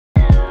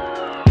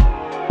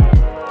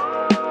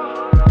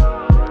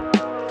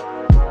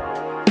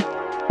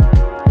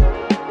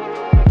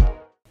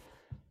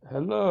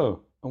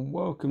Hello, and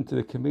welcome to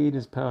the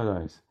Comedian's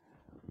Paradise.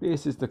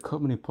 This is the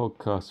comedy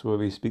podcast where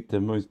we speak to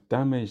the most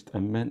damaged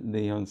and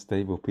mentally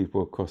unstable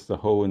people across the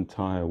whole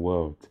entire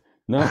world.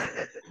 No,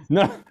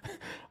 no,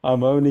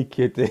 I'm only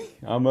kidding.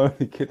 I'm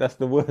only kidding. That's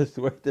the worst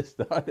way to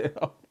start it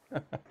off.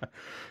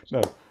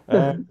 No,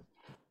 uh,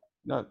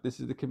 no, this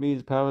is the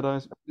Comedian's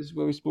Paradise. This is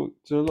where we spoke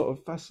to a lot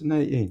of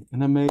fascinating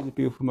and amazing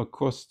people from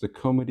across the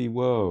comedy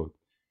world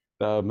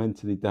that are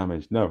mentally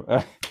damaged. No,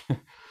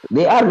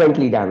 They are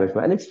mentally damaged,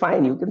 man. It's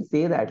fine. You can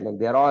say that. Like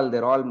they're all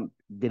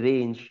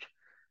deranged,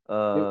 there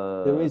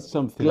uh, is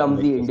something that clumsy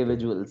makes us tick.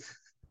 individuals.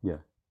 Yeah.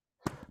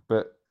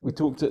 But we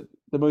talked to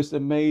the most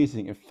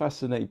amazing and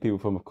fascinating people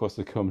from across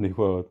the comedy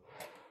world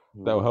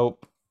that will Hmm.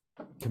 help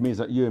comedians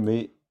like you and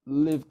me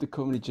live the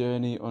comedy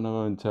journey on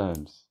our own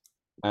terms.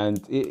 And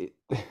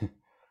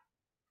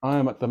I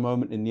am at the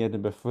moment in the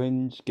Edinburgh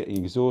Fringe, getting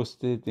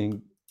exhausted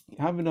and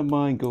having a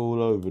mind go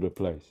all over the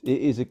place.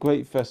 It is a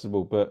great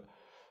festival, but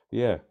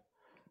yeah,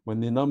 when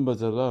the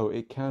numbers are low,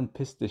 it can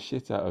piss the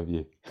shit out of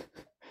you,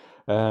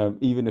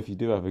 even if you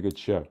do have a good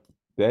show.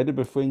 The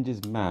Edinburgh Fringe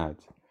is mad,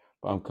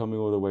 but I'm coming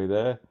all the way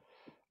there.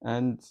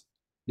 And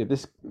yeah,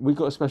 this we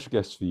got a special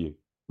guest for you.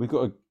 We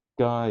got a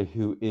guy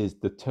who is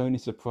the Tony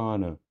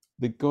Soprano,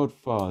 the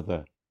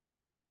Godfather.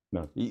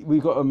 No, we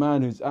got a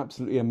man who's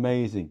absolutely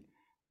amazing,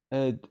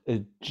 a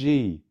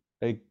G,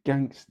 a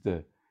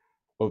gangster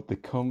of the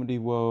comedy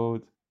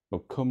world,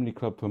 of comedy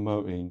club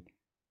promoting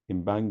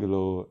in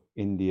Bangalore,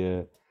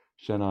 India,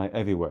 Chennai,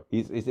 everywhere.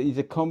 He's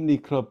a comedy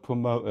club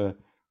promoter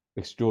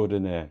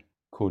extraordinaire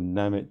called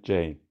Namit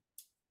Jain.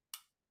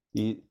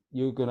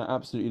 You're going to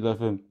absolutely love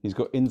him. He's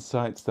got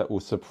insights that will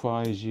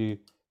surprise you.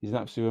 He's an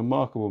absolutely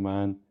remarkable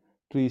man.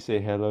 Please say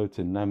hello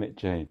to Namit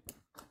Jain.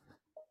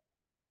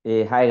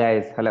 Hey, hi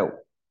guys, hello.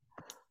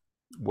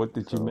 What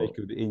did you make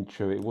So of the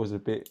intro? It was a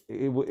bit,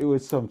 it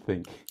was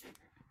something.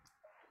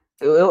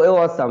 it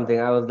was something.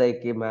 I was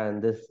like, hey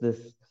man, this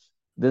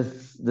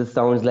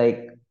sounds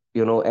like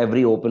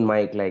every open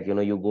mic, like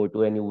you go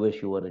to and you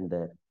wish you weren't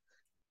there.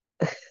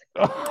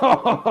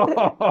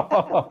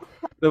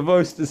 The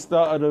roast has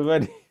started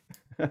already.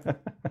 How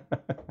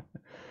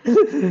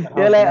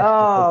You're like, blessed the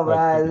oh podcast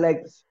man, is.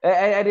 like,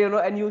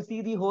 and you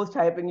see the host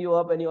hyping you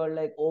up, and you're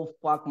like, oh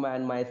fuck,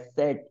 man, my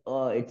set,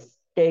 it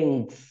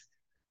stinks.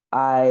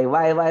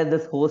 Why is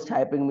this host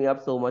hyping me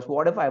up so much?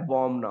 What if I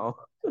bomb now?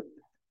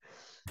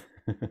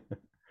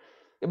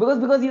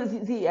 Because you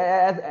see,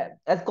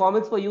 as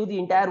comics for you, the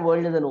entire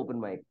world is an open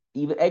mic.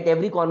 Even at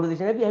every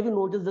conversation, have you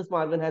noticed this,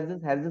 Marvin? Has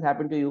this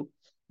happened to you?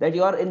 That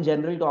you're in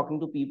general talking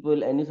to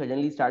people and you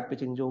suddenly start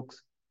pitching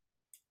jokes.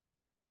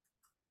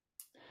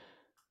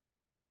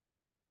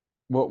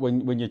 What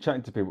when you're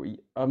chatting to people?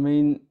 I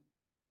mean,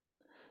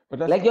 but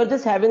that's Like you're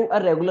just having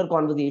a regular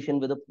conversation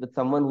with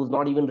someone who's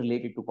not even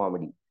related to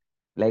comedy.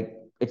 Like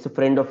it's a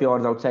friend of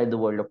yours outside the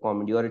world of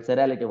comedy, or it's a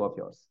relative of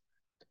yours.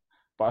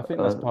 but I think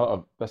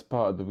Uh, that's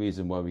part of the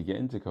reason why we get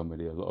into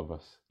comedy. A lot of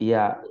us.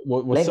 yeah,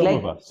 Well, like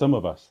like some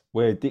of us,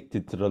 we're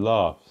addicted to the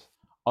laughs.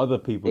 Other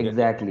people get into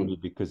exactly. comedy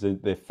because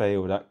they're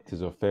failed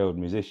actors or failed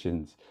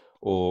musicians,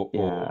 or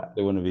Yeah.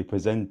 they want to be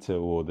presenter,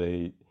 or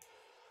they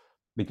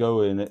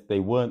go in it. They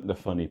weren't the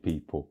funny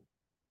people,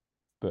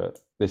 but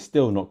they're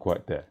still not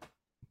quite there.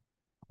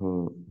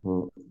 Hmm,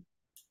 hmm.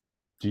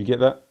 Do you get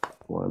that?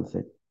 One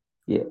sec.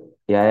 Yeah,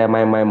 yeah.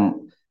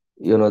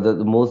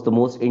 The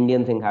most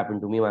Indian thing happened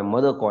to me. My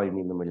mother called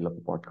me in the middle of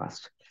the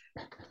podcast.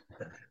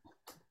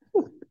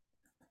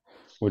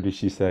 What did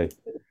she say?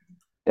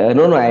 No,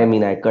 no. I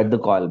mean, I cut the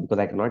call because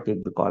I cannot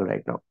take the call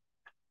right now.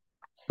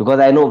 Because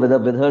I know with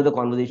her the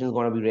conversation is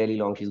gonna be really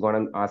long. She's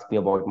gonna ask me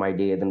about my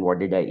day, then what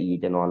did I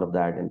eat and all of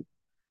that,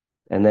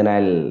 and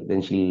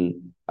then she'll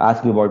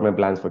ask me about my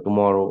plans for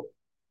tomorrow.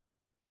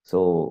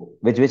 So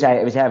which I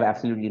have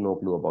absolutely no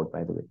clue about,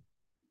 by the way.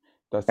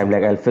 That's I'm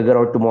like, I'll exactly figure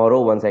out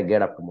tomorrow once I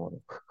get up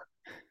tomorrow.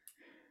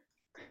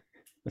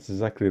 that's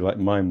exactly like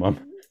my mum.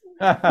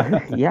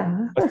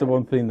 Yeah, That's the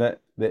one thing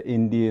that the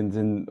Indians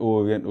and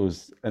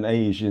Orientals and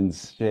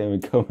Asians share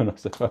in common, I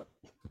suppose.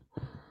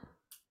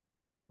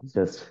 it's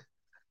just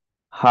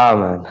ha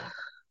man.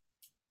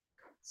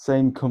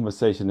 Same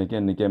conversation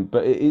again and again.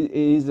 But it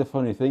is a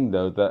funny thing,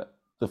 though, that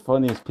the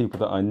funniest people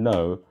that I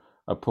know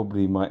are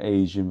probably my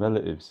Asian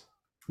relatives,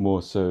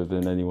 more so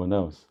than anyone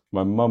else.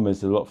 My mum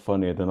is a lot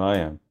funnier than I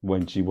am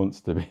when she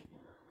wants to be.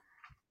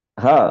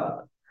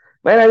 Huh.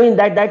 Well, I mean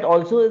that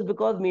also is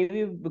because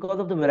maybe because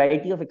of the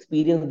variety of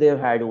experience they've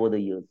had over the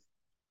years,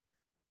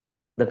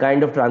 the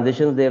kind of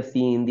transitions they've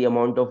seen, the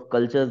amount of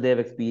cultures they've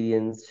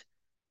experienced,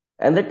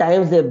 and the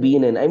times they've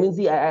been in. I mean,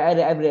 see,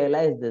 I've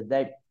realized this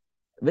that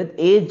with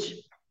age,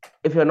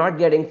 if you're not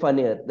getting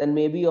funnier, then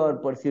maybe you're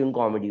pursuing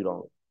comedy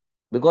wrong.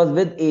 Because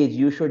with age,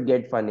 you should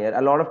get funnier.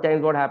 A lot of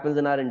times, what happens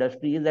in our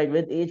industry is that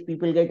with age,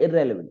 people get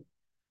irrelevant.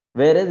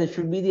 Whereas it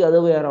should be the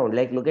other way around.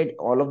 Like, look at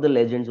all of the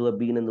legends who have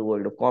been in the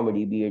world of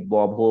comedy, be it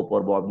Bob Hope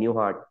or Bob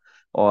Newhart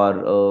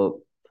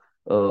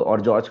or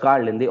George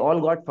Carlin. They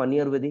all got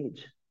funnier with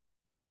age.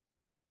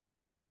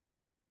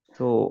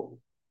 So,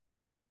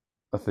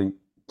 I think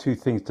two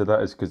things to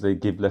that is because they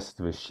give less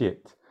of a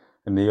shit.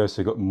 and they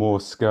also got more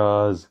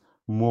scars,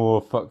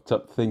 more fucked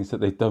up things that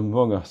they've done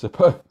wrong, I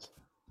suppose.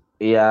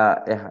 Yeah,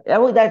 yeah, yeah.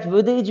 Well, that's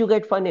with age you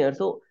get funnier.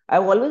 So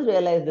I've always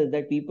realized this,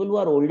 that people who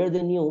are older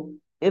than you,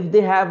 if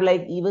they have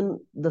like even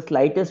the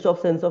slightest of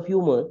sense of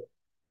humor,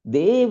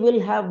 they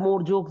will have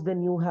more jokes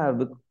than you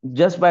have,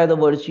 just by the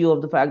virtue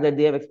of the fact that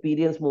they have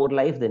experienced more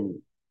life than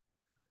you.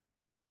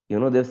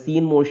 They've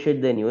seen more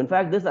shit than you. In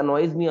fact, this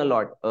annoys me a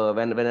lot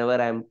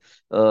whenever I'm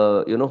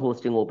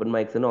hosting open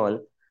mics and all,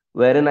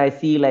 wherein I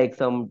see like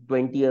some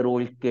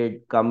 20-year-old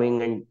kid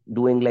coming and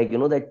doing like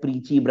that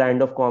preachy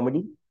brand of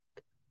comedy,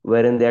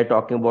 wherein they're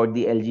talking about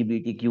the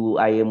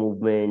LGBTQIA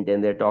movement,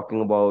 and they're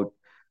talking about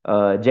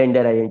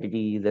gender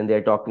identities, and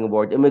they're talking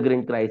about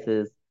immigrant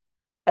crisis.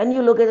 And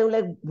you look at them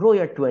like, bro,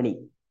 you're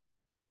 20.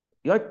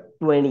 You're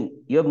 20.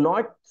 You have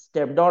not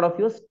stepped out of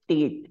your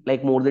state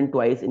like more than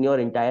twice in your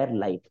entire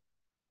life.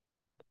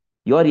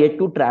 You're yet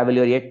to travel,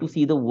 you're yet to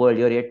see the world,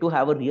 you're yet to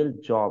have a real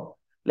job.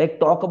 Like,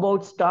 talk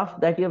about stuff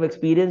that you have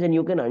experienced and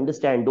you can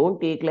understand. Don't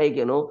take like,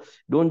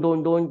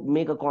 don't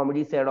make a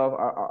comedy set of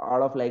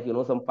out of like,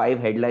 some five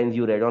headlines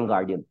you read on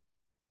Guardian.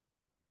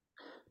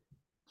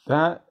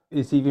 That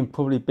is even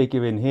probably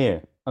bigger in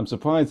here. I'm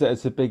surprised that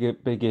it's a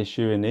big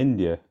issue in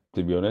India,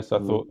 to be honest. I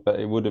Mm. thought that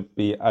it wouldn't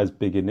be as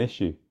big an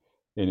issue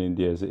in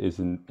India as it is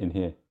in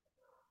here.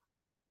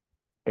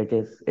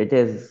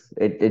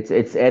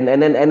 It's and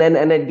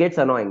it gets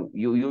annoying.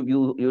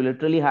 You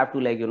literally have to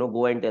like,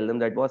 go and tell them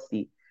that, boss,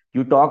 see,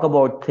 you talk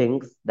about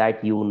things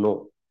that you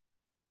know.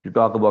 You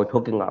talk about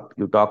hooking up,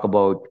 you talk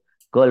about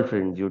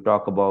girlfriends, you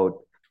talk about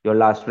your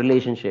last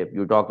relationship,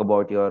 you talk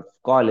about your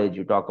college,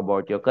 you talk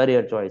about your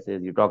career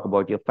choices, you talk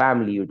about your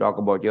family, you talk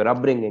about your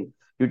upbringing,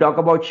 you talk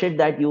about shit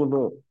that you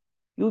know.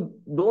 You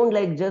don't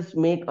like just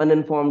make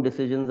uninformed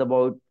decisions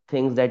about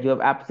things that you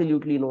have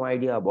absolutely no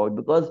idea about,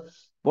 because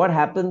what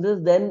happens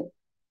is then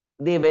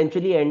they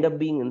eventually end up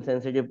being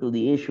insensitive to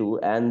the issue,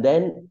 and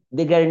then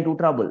they get into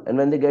trouble, and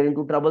when they get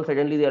into trouble,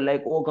 suddenly they're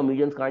like, oh,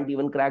 comedians can't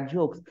even crack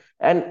jokes.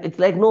 And it's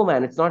like, no,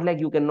 man, it's not like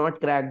you cannot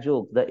crack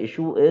jokes. The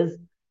issue is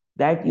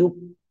that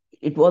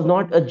it was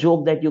not a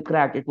joke that you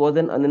cracked, it was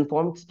an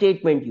uninformed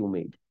statement you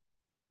made.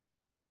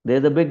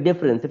 There's a big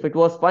difference. If it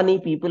was funny,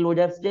 people would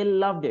have still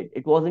loved it.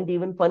 It wasn't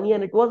even funny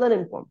and it was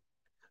uninformed.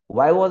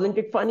 Why wasn't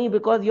it funny?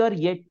 Because you are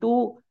yet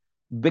to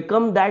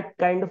become that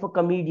kind of a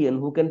comedian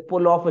who can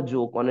pull off a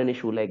joke on an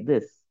issue like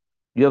this.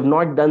 You have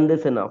not done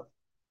this enough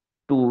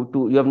to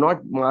you have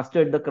not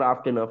mastered the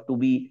craft enough to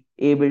be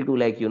able to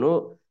like,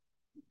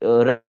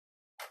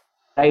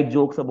 write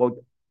jokes about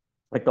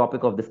a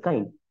topic of this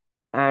kind.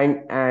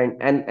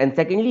 And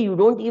secondly, you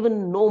don't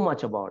even know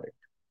much about it.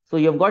 So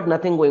you've got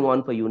nothing going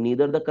on for you,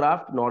 neither the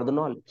craft nor the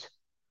knowledge.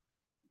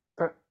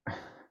 But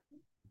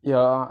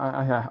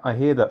yeah, I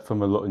hear that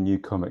from a lot of new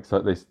comics.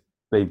 Like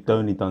they've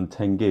only done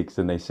 10 gigs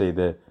and they say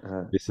they're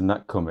Uh, this and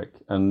that comic,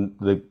 and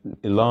the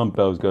alarm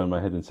bells go in my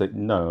head and say,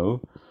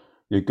 no,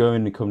 you're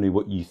going to comedy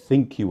what you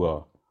think you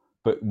are,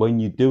 but when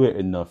you do it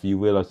enough, you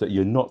realize that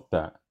you're not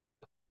that.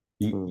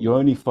 You mm,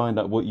 only find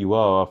out what you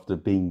are after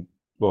being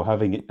well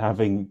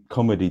having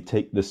comedy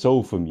take the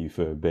soul from you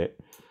for a bit,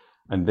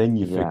 and then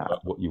you figure yeah.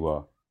 out what you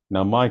are.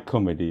 Now my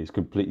comedy is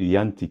completely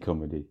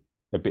anti-comedy,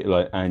 a bit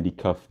like Andy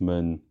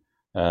Kaufman.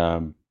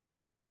 Um,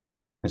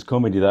 it's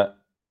comedy that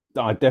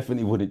I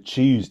definitely wouldn't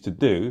choose to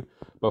do,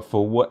 but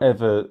for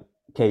whatever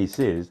case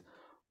is,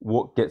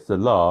 what gets the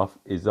laugh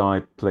is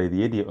I play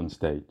the idiot on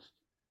stage.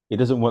 It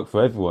doesn't work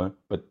for everyone,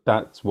 but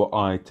that's what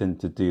I tend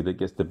to do that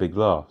gets the big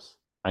laughs.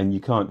 And you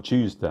can't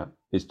choose that.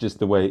 It's just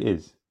the way it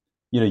is.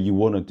 You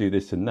want to do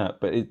this and that,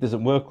 but it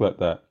doesn't work like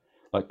that.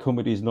 Like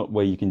comedy is not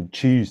where you can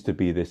choose to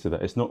be this or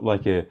that. It's not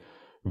like a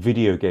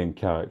video game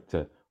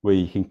character where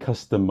you can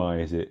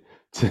customize it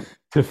to,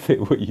 to fit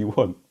what you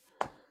want.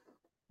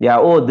 Yeah,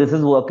 oh, this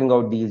is working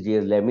out these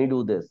days, let me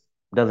do this.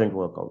 Doesn't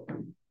work out.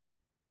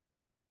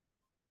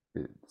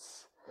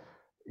 It's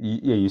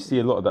yeah, you see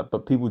a lot of that,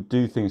 but people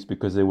do things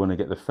because they want to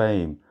get the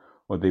fame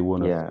or they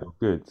want to Yeah. feel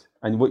good.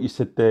 And what you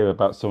said there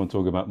about someone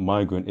talking about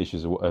migrant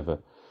issues or whatever,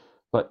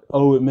 like,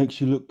 oh, it makes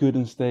you look good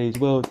on stage,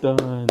 well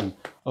done.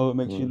 Oh, it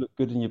makes you Mm. look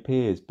good in your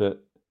peers,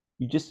 but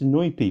you just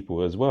annoy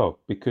people as well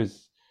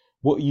because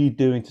what are you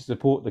doing to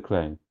support the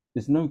claim?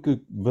 There's no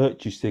good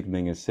virtue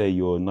signaling and say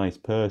you're a nice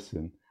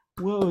person.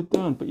 Well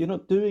done, but you're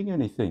not doing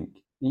anything.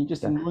 You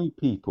just Yeah. annoy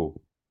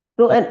people.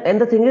 No, That, and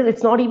the thing is,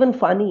 it's not even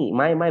funny.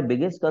 My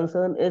biggest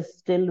concern is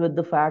still with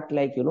the fact,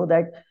 like,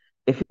 that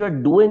if you're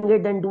doing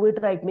it, then do it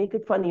right. Make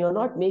it funny. You're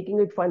not making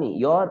it funny.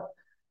 You're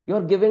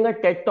giving a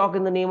TED talk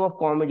in the name of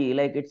comedy.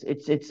 Like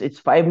it's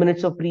 5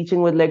 minutes of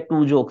preaching with like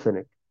two jokes in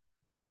it.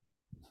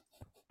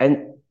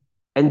 And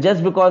and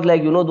just because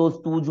like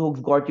those two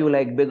jokes got you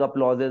like big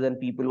applauses and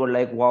people were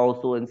like, wow,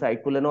 so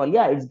insightful and all.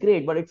 Yeah, it's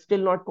great, but it's still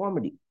not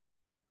comedy.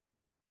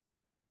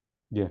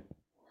 yeah.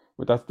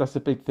 But that's a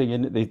big thing,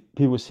 isn't it?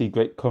 People see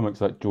great comics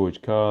like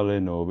George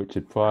Carlin or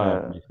Richard Pryor,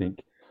 and Uh, they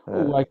think,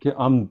 "Oh, uh,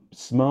 I'm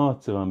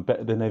smarter. I'm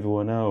better than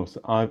everyone else.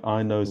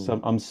 I know mm,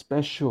 some. I'm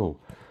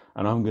special,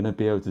 and I'm going to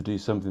be able to do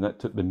something that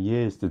took them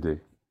years to do."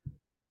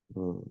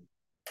 mm.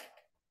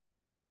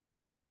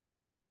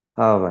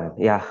 Oh man,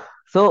 yeah.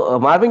 So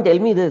Marvin, tell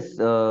me this: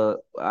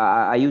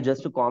 are you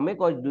just a comic,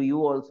 or do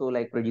you also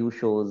like produce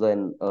shows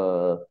and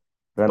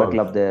run a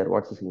club Both, there?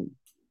 What's the scene?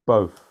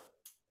 both.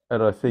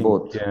 And I think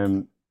Both.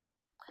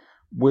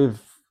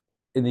 with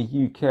in the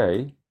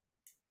UK,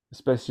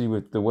 especially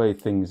with the way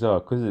things are,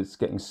 because it's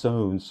getting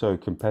so and so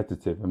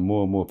competitive, and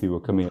more people are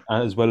coming in,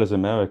 as well as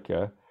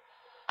America,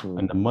 and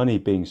Hmm. the money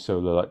being so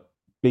low, like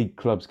big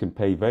clubs can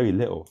pay very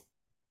little,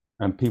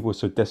 and people are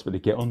so desperate to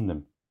get on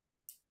them,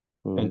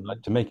 and like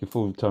Hmm. to make a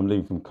full time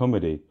living from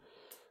comedy.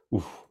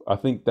 Oof, I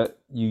think that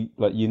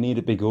you need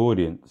a big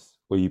audience,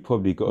 or you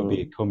probably got to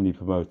be a Hmm. comedy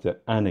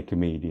promoter and a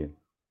comedian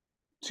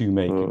to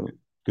make a Hmm.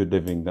 good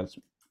living. That's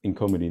in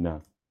comedy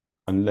now,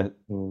 unless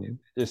Hmm.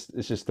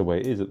 it's just the way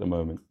it is at the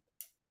moment.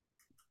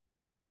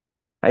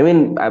 I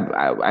mean,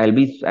 I'll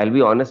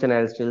be honest, and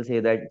I'll still say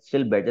that it's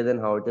still better than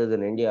how it is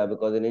in India,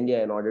 because in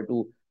India, in order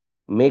to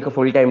make a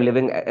full-time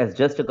living as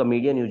just a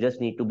comedian, you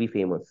just need to be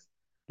famous.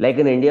 Like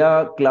in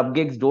India, club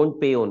gigs don't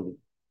pay only.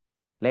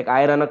 Like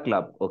I run a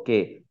club,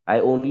 okay. I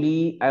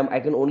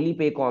can only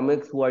pay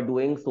comics who are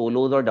doing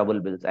solos or double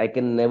bills. I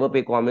can never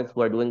pay comics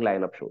who are doing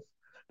lineup shows.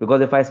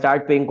 Because if I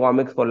start paying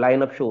comics for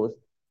lineup shows,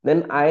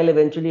 then I'll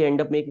eventually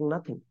end up making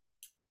nothing.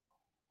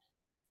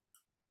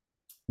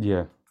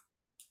 Yeah,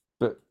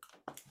 but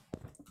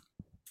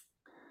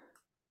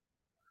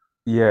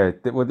yeah,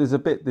 well, there's a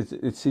bit.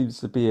 It seems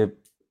to be a.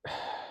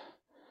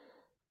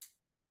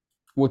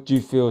 What do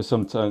you feel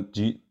sometimes?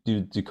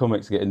 Do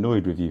comics get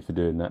annoyed with you for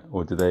doing that,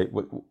 or do they?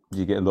 Do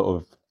you get a lot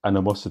of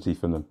animosity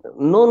from them?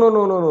 No, no,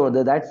 no, no,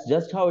 no. That's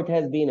just how it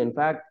has been. In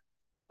fact,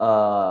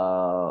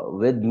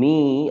 with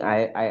me,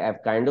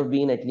 I've kind of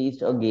been at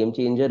least a game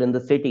changer in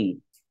the city,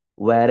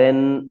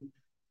 wherein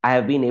I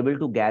have been able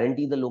to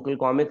guarantee the local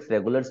comics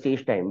regular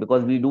stage time,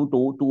 because we do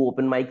two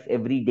open mics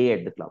every day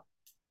at the club.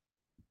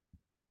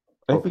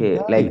 Every Okay,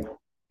 day. like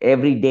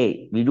every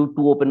day we do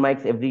two open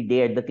mics every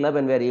day at the club,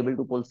 and we are able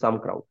to pull some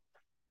crowd.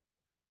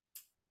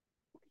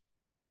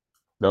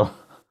 No.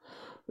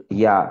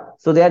 Yeah,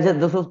 so they are just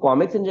those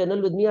comics in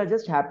general with me are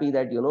just happy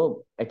that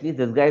at least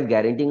this guy is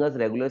guaranteeing us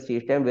regular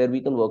stage time where we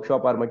can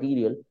workshop our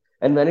material.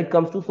 And when it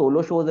comes to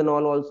solo shows and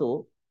all,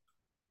 also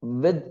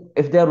with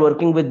if they are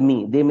working with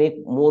me, they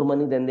make more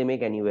money than they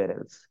make anywhere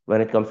else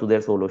when it comes to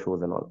their solo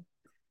shows and all.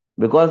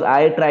 Because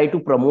I try to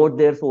promote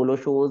their solo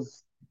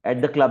shows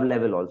at the club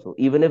level also.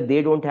 Even if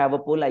they don't have a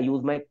pull, I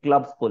use my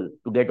club's pull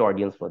to get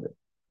audience for them.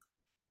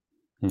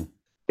 Hmm.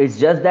 It's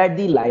just that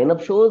the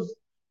lineup shows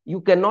you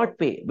cannot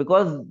pay,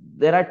 because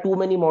there are too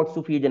many mouths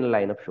to feed in a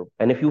lineup show.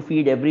 And if you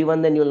feed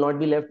everyone, then you'll not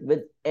be left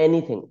with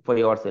anything for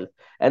yourself.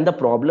 And the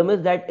problem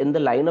is that in the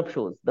lineup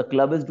shows, the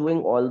club is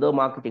doing all the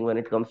marketing when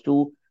it comes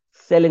to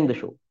selling the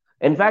show.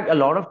 In fact, a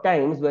lot of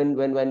times when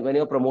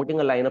you're promoting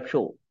a lineup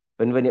show,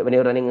 when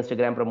you're running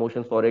Instagram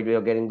promotions for it,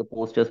 you're getting the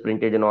posters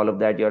printed and all of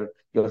that,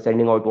 you're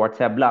sending out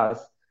WhatsApp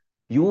blasts,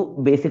 you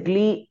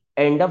basically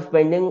end up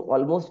spending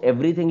almost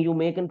everything you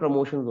make in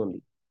promotions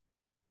only.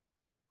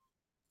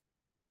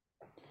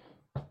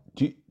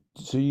 Do you,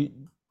 so you,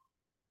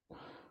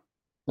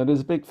 Now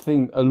there's a big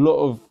thing. A lot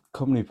of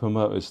comedy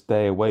promoters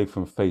stay away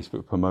from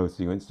Facebook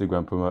promoting or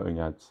Instagram promoting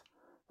ads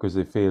because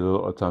they feel a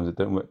lot of times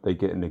they don't they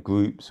get in the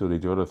groups or they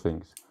do other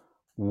things.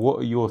 What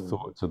are your Hmm.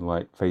 thoughts on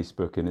like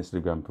Facebook and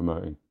Instagram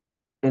promoting?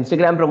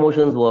 Instagram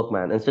promotions work,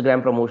 man.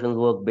 Instagram promotions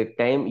work big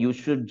time. You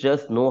should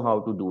just know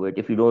how to do it.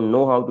 If you don't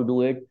know how to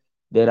do it,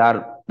 there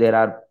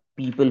are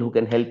people who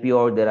can help you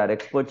out. There are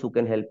experts who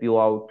can help you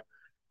out.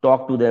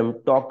 Talk to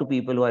them. Talk to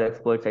people who are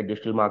experts at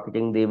digital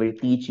marketing. They will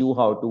teach you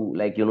how to,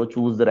 like,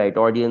 choose the right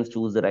audience,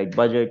 choose the right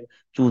budget,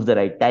 choose the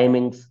right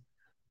timings.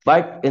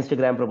 But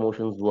Instagram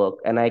promotions work.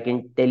 And I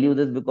can tell you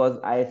this because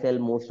I sell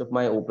most of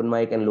my open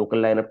mic and local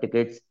lineup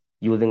tickets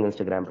using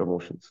Instagram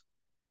promotions.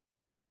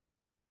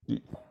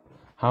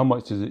 How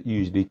much does it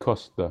usually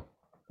cost though,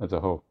 as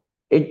a whole?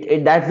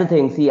 It That's the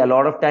thing. See, a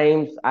lot of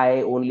times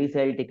I only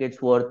sell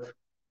tickets worth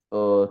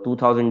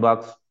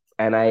 $2,000,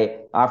 and I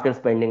after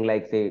spending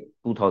like say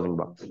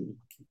 $2,000.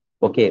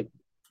 Okay,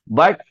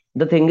 but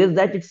the thing is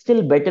that it's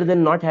still better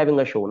than not having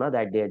a show na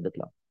that day at the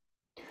club.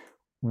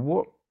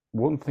 What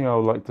One thing I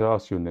would like to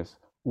ask you on this,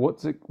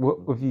 what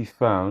have you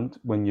found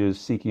when you're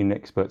seeking an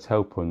expert's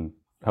help on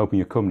helping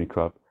your comedy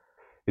club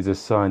is a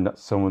sign that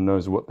someone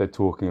knows what they're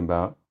talking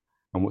about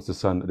and what's a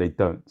sign that they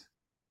don't?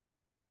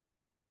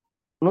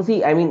 No,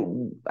 see, I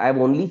mean, I've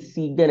only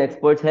seeked an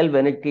expert's help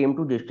when it came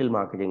to digital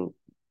marketing.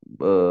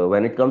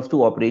 When it comes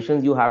to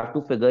operations, you have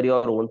to figure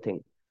your own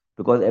thing,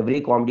 because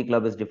every comedy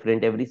club is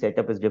different, every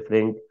setup is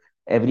different,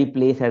 every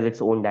place has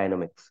its own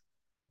dynamics.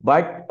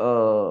 But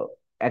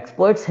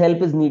experts'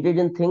 help is needed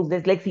in things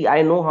that, like, see,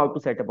 I know how to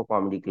set up a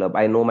comedy club.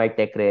 I know my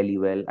tech really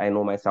well. I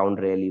know my sound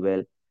really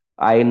well.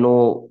 I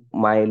know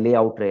my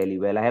layout really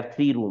well. I have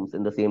three rooms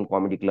in the same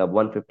comedy club,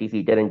 150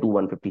 seater and two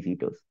 150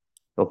 seaters.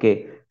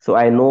 Okay, so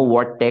I know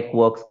what tech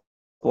works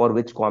for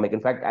which comic.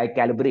 In fact, I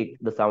calibrate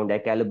the sound, I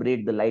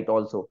calibrate the light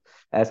also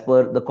as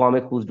per the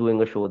comic who's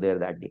doing a show there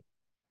that day.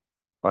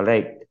 All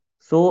right.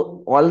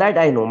 So all that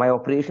I know, my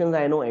operations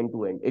I know end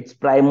to end. It's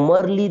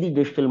primarily the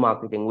digital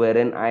marketing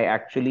wherein I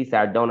actually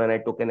sat down and I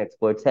took an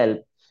expert's help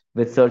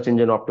with search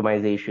engine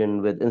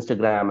optimization, with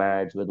Instagram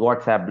ads, with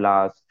WhatsApp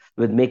blasts,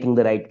 with making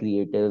the right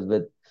creatives,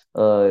 with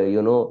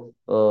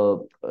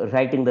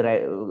writing the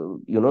right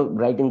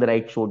writing the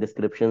right show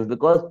descriptions,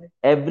 because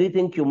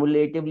everything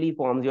cumulatively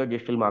forms your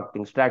digital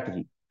marketing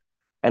strategy.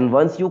 And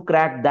once you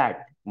crack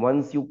that,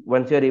 once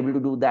you're able to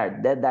do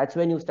that, that's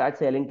when you start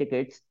selling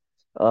tickets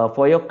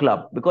for your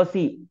club. Because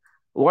see,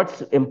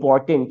 what's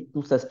important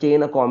to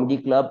sustain a comedy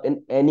club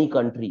in any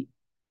country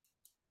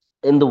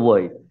in the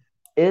world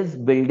is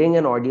building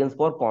an audience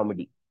for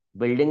comedy,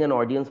 building an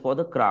audience for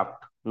the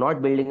craft,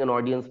 not building an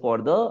audience for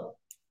the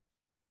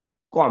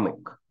comic.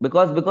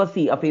 Because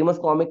see, a famous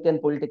comic can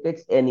pull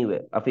tickets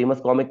anywhere. A famous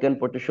comic can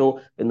put a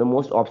show in the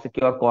most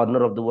obscure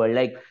corner of the world,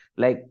 like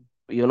like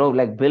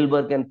Bill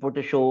Burr can put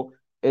a show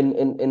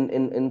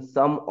in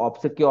some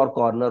obscure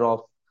corner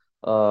of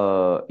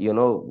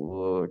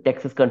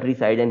Texas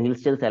countryside, and he'll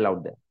still sell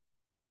out there.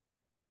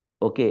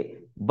 Okay,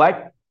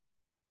 but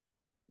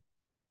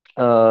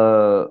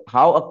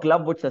how a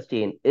club would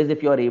sustain is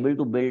if you are able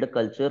to build a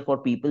culture for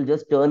people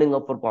just turning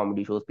up for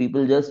comedy shows,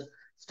 people just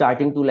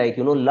starting to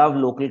love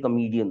local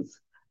comedians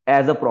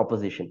as a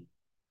proposition.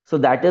 So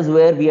that is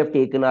where we have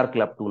taken our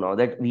club to now,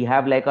 that we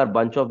have like our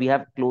bunch of we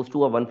have close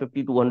to a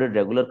 150 200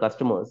 regular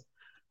customers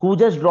who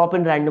just drop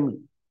in randomly,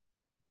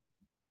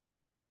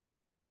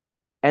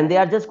 and they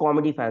are just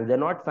comedy fans. They're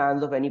not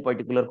fans of any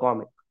particular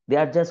comic. They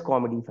are just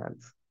comedy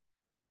fans.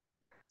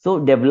 So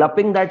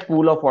developing that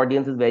pool of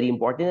audience is very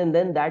important, and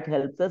then that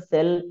helps us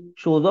sell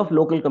shows of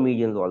local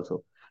comedians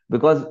also.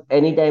 Because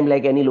anytime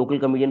like any local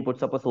comedian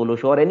puts up a solo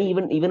show, or any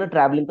even a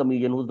traveling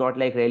comedian who's not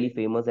like really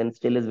famous and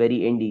still is very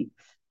indie,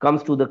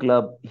 comes to the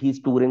club, he's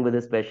touring with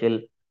his special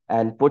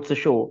and puts a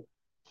show,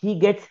 he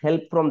gets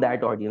help from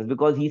that audience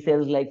because he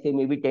sells like say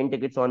maybe 10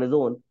 tickets on his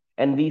own,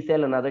 and we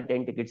sell another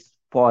 10 tickets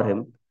for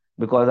him.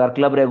 Because our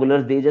club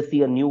regulars, they just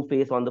see a new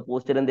face on the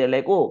poster and they're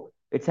like, oh,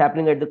 it's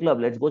happening at the club.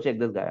 Let's go check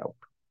this guy out.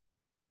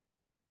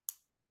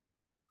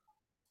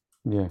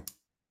 Yeah.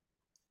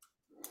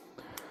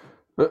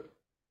 But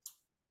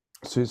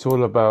so it's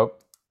all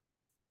about,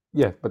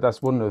 yeah, but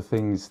that's one of the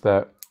things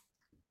that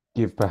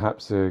give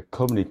perhaps a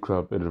comedy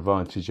club an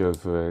advantage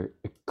over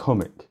a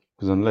comic.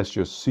 Because unless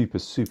you're super,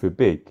 super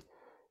big,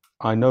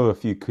 I know a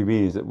few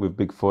comedians that with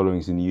big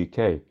followings in the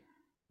UK,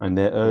 and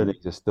their Hmm.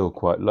 earnings are still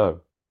quite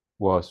low.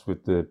 Whilst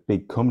with the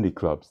big comedy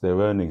clubs, their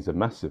earnings are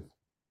massive.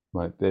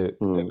 Like they're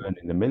Hmm.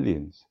 earning the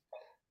millions.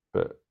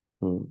 But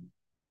Hmm.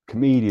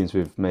 comedians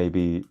with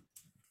maybe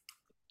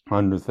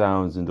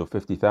 100,000 or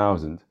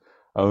 50,000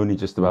 are only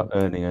just Hmm. about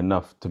earning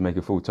enough to make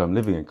a full-time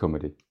living in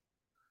comedy.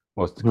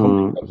 Whilst the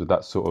comedy Hmm. clubs with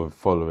that sort of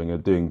following are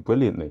doing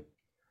brilliantly.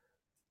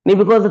 No,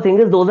 because the thing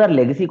is, those are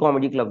legacy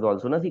comedy clubs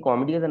also. Na? See,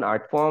 comedy as an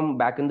art form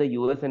back in the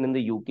US and in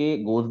the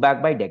UK goes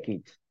back by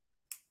decades.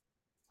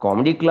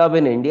 Comedy club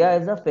in India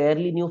is a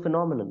fairly new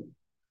phenomenon.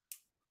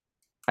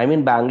 I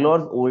mean,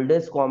 Bangalore's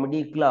oldest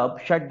comedy club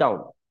shut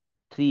down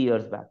 3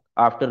 years back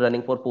after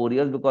running for 4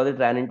 years because it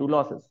ran into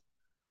losses.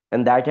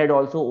 And that had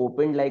also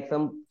opened like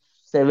some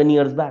 7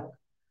 years back.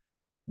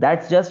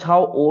 That's just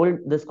how old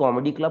this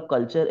comedy club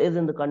culture is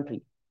in the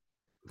country.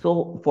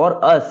 So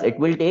for us, it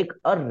will take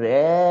a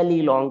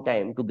really long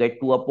time to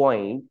get to a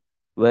point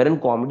wherein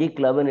comedy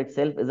club in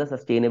itself is a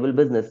sustainable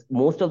business.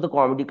 Most of the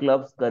comedy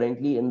clubs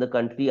currently in the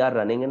country are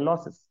running in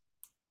losses.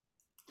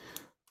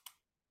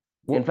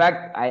 In What?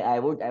 fact, I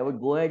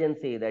would go ahead and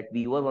say that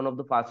we were one of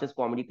the fastest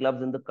comedy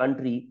clubs in the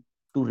country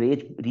to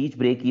reach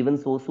break even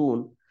so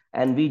soon.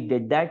 And we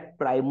did that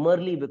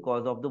primarily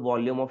because of the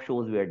volume of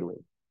shows we are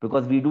doing.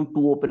 Because we do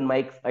two open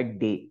mics a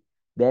day.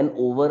 Then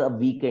over a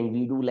weekend,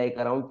 we do like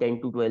around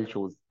 10 to 12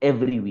 shows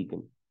every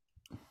weekend.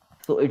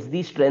 So it's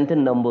the strength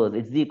in numbers,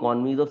 it's the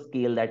economies of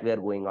scale that we are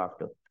going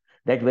after.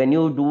 That when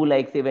you do,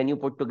 like, say, when you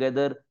put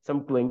together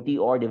some 20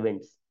 odd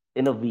events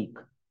in a week,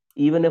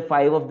 even if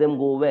five of them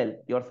go well,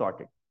 you're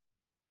sorted.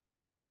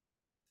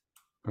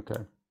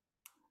 Okay.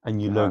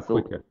 And you learn So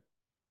quicker.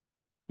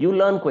 you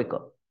learn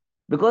quicker.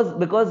 Because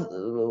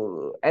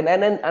and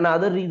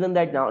another reason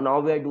that now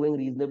we are doing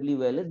reasonably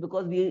well is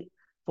because we,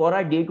 for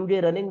our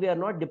day-to-day running, we are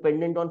not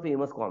dependent on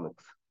famous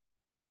comics.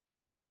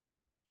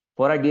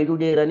 For our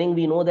day-to-day running,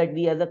 we know that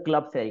we as a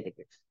club sell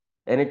tickets.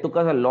 And it took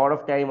us a lot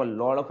of time, a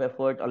lot of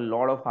effort, a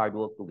lot of hard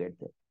work to get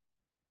there.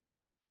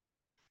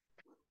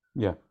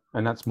 Yeah.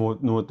 And that's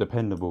more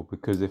dependable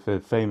because if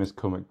a famous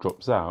comic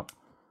drops out,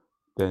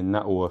 then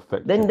that will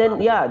affect your Then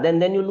branding. yeah,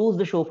 then you lose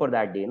the show for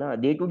that day. Na?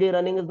 Day-to-day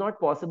running is not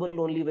possible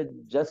only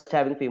with just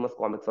having famous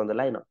comics on the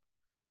lineup.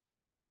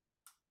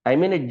 I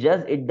mean,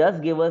 it does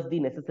give us the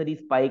necessary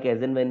spike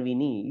as and when we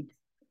need,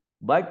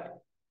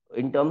 but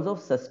in terms of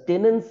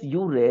sustenance,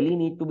 you really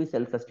need to be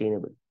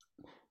self-sustainable.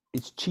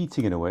 It's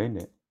cheating in a way, isn't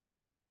it?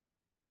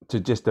 To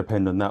just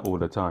depend on that all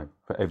the time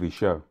for every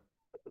show.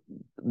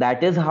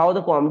 That is how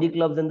the comedy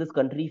clubs in this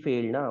country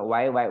failed. Na?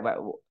 Why?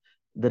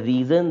 The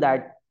reason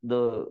that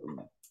the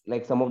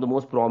like some of the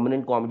most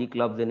prominent comedy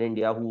clubs in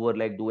India who were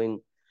like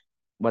doing,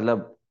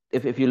 matlab,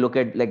 if you look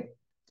at like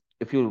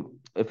If you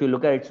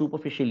look at it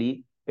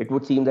superficially, it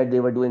would seem that they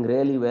were doing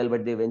really well,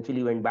 but they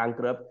eventually went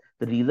bankrupt.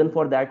 The reason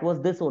for that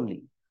was this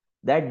only,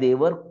 that they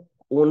were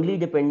only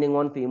depending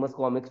on famous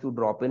comics to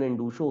drop in and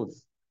do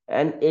shows,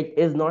 and it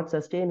is not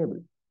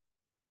sustainable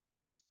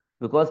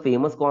because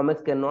famous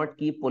comics cannot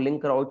keep pulling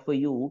crowd for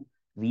you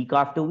week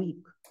after week.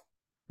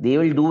 They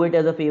will do it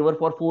as a favor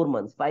for 4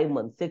 months, 5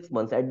 months, 6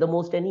 months, at the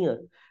most 10 years.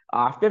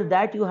 After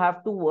that, you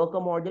have to work a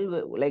model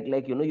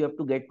you have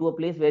to get to a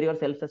place where you're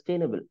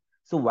self-sustainable.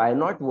 So why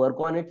not work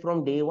on it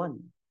from day one?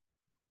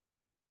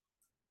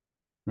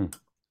 Hmm.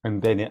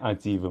 And then it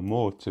adds even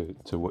more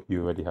to what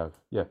you already have.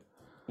 Yeah.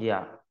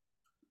 Yeah.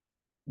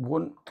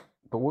 One,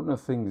 but one of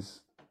the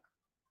things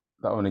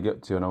that I want to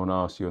get to, and I want to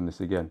ask you on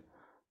this again,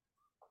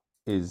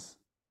 is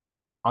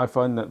I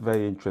find that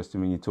very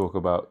interesting when you talk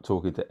about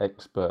talking to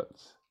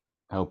experts,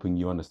 helping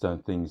you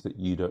understand things that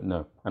you don't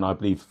know. And I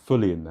believe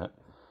fully in that.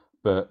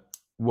 But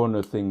one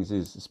of the things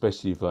is,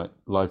 especially with like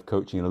life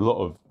coaching and a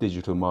lot of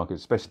digital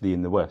markets, especially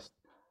in the West,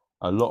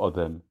 a lot of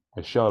them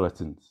are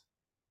charlatans.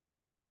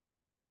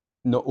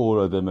 Not all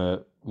of them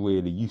are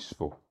really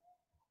useful.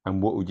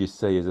 And what would you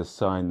say is a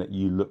sign that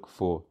you look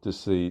for to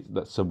see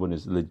that someone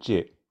is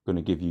legit going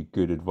to give you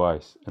good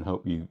advice and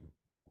help you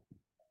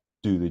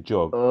do the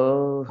job,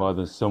 uh,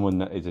 rather than someone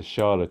that is a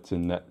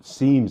charlatan that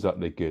seems like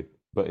they're good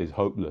but is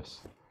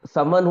hopeless?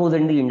 Someone who's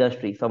in the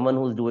industry, someone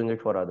who's doing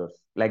it for others,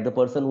 like the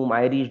person whom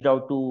I reached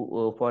out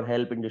to for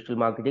help in digital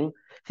marketing.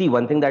 See,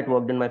 one thing that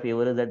worked in my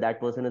favor is that that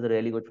person is a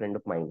really good friend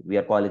of mine. We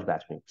are college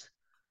batchmates.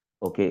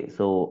 Okay,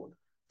 so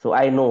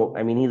I know,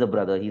 I mean, he's a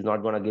brother. He's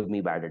not gonna give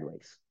me bad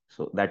advice.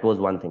 So that was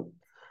one thing.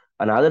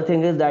 Another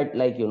thing is that,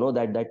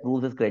 that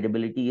proves his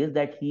credibility is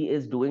that he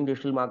is doing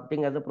digital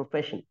marketing as a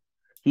profession.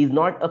 He's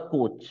not a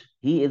coach.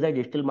 He is a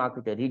digital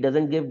marketer. He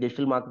doesn't give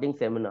digital marketing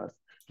seminars.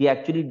 He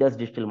actually does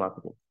digital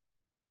marketing.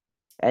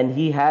 And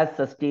he has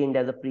sustained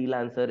as a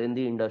freelancer in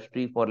the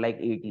industry for like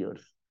 8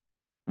 years,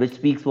 which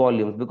speaks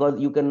volumes,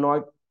 because you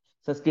cannot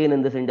sustain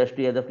in this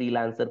industry as a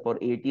freelancer for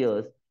 8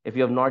 years if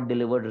you have not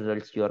delivered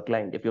results to your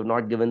client, if you have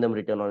not given them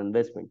return on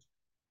investment.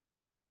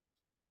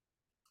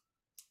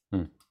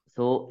 Hmm.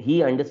 So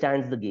he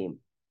understands the game,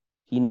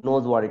 he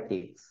knows what it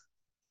takes.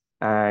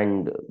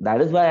 And that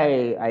is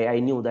why I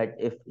knew that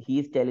if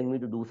he's telling me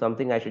to do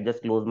something, I should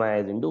just close my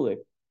eyes and do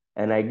it.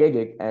 And I did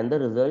it, and the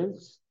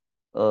results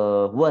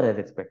were as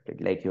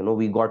expected.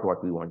 We got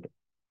what we wanted,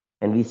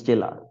 and we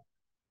still are.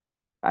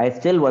 I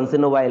still once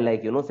in a while,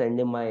 send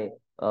him my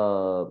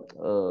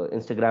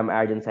Instagram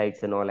ad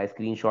insights and all. I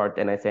screenshot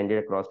and I send it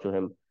across to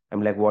him.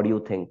 I'm like, what do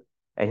you think?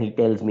 And he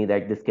tells me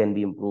that this can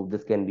be improved,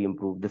 this can be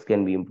improved, this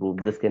can be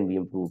improved, this can be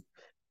improved.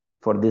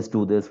 For this,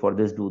 do this, for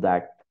this, do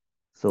that.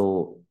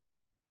 So,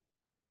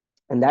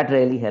 and that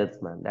really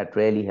helps, man. That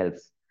really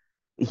helps.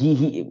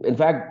 In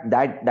fact,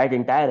 that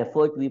entire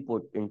effort we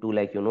put into,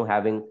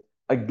 having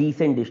a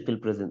decent digital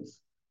presence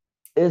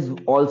is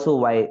also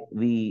why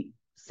we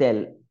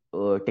sell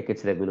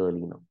tickets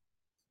regularly now.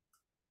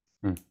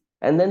 Hmm.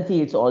 And then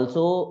see, it's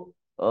also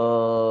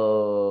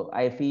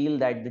I feel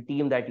that the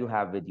team that you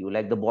have with you,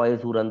 like the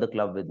boys who run the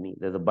club with me,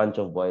 there's a bunch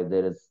of boys.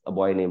 There is a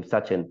boy named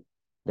Sachin,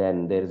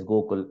 then there is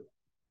Gokul,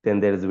 then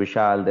there is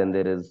Vishal, then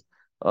there is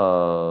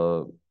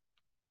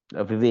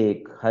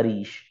Vivek,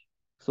 Harish.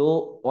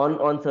 So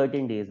on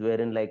certain days,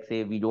 wherein, like,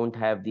 say, we don't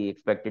have the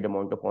expected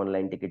amount of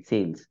online ticket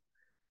sales,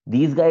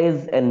 these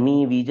guys and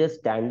me, we just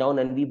stand down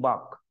and we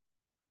bark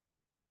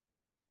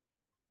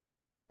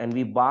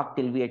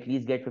till we at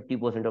least get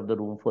 50% of the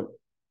room full.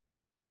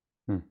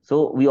 Hmm.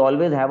 So we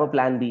always have a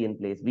plan B in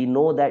place. We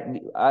know that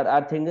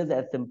our thing is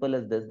as simple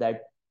as this,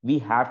 that we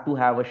have to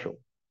have a show.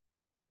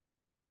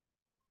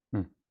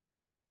 Hmm.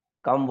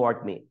 Come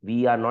what may,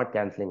 we are not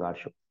canceling our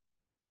show.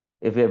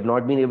 If we have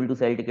not been able to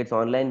sell tickets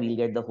online, we'll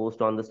get the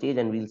host on the stage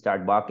and we'll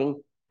start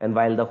barking. And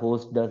while the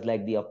host does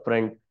like the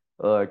upfront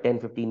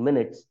 10-15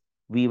 minutes,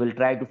 we will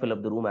try to fill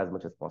up the room as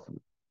much as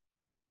possible.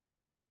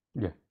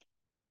 Yeah.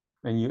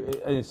 And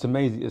it's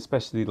amazing,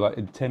 especially like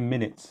in 10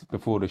 minutes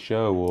before the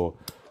show, or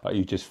like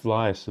you just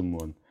fly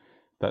someone,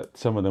 that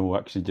some of them will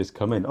actually just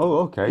come in. Oh,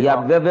 okay.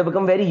 Yeah, we've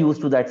become very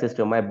used to that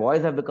system. My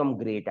boys have become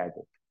great at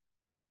it.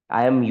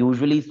 I am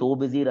usually so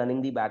busy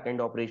running the back end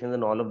operations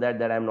and all of that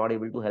that I'm not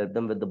able to help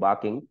them with the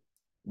barking,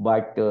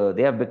 but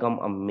they have become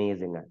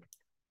amazing at it.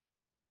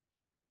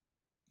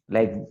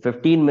 Like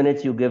 15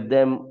 minutes you give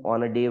them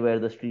on a day where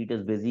the street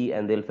is busy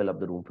and they'll fill up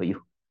the room for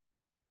you.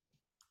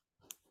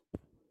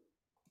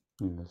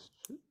 That's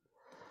true.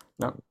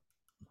 Now,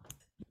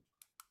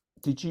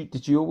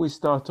 did you always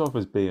start off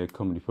as being a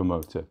comedy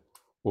promoter,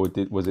 or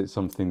was it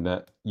something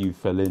that you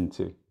fell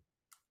into?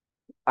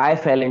 I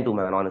fell into,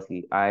 man,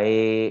 honestly.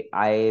 I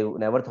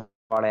never thought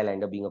I'll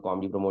end up being a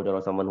comedy promoter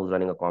or someone who's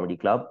running a comedy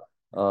club.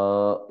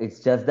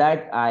 It's just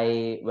that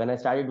when I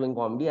started doing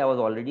comedy, I was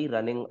already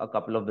running a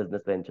couple of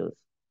business ventures,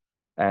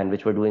 and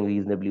which were doing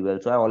reasonably well.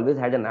 So I always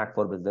had a knack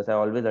for business. I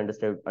always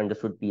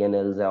understood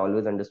P&Ls. I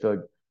always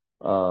understood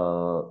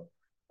uh,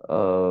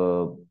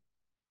 uh,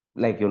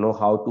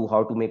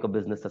 how to make a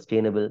business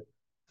sustainable.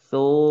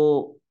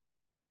 So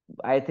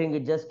I think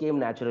it just came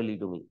naturally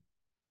to me.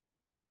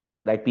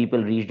 Like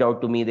people reached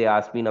out to me, they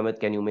asked me, Namit,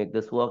 can you make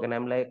this work? And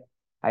I'm like,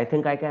 I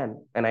think I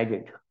can, and I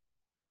did.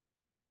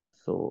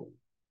 So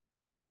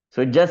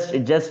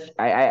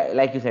I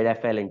like you said, I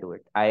fell into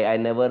it. I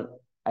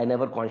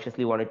never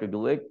consciously wanted to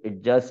do it.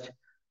 It just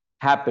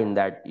happened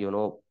that,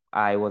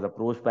 I was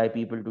approached by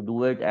people to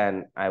do it,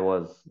 and I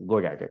was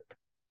good at it.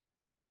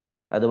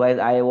 Otherwise,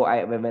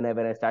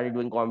 when I started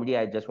doing comedy,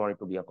 I just wanted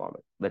to be a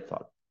comic. That's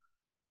all.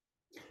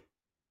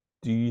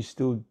 Do you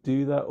still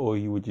do that, or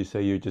would you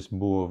say you're just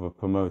more of a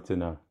promoter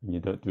now and you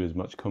don't do as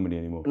much comedy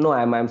anymore? No,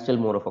 I'm still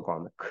more of a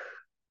comic.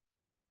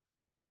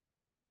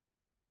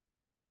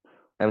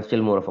 I'm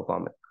still more of a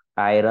comic.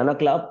 I run a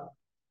club,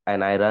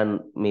 and I run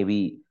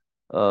maybe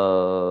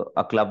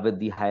a club with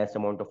the highest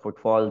amount of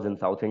footfalls in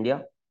South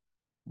India.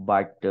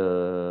 But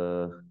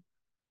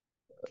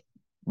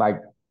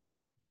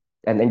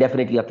and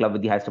definitely a club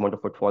with the highest amount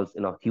of footfalls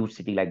in a huge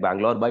city like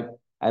Bangalore. But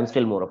I'm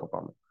still more of a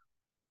comic.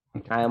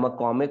 Okay. I am a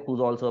comic who's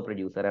also a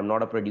producer. I'm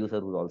not a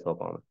producer who's also a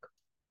comic.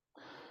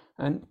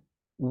 And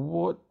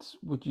what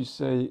would you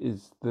say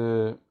is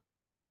the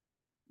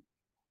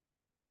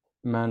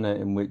manner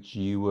in which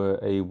you were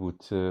able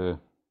to?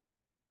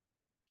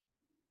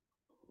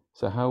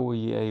 So how were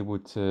you able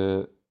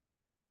to?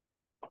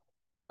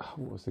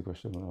 What was the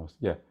question I want to ask?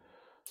 Yeah.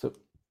 So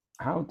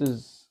how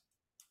does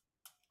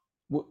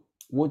what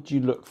what do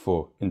you look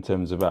for in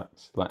terms of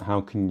acts? Like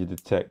how can you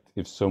detect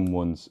if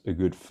someone's a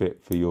good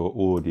fit for your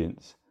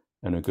audience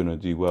and are gonna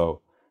do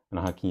well? And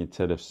how can you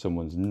tell if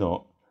someone's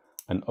not?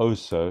 And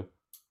also,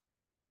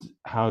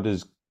 how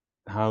does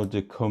how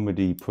do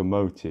comedy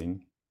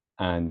promoting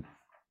and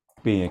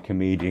being a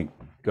comedian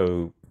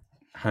go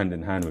hand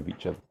in hand with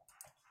each other?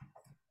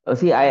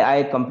 See,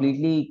 I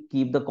completely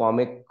keep the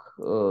comic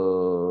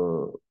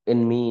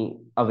in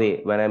me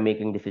away when I'm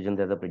making decisions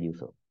as a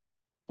producer.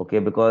 Okay,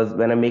 because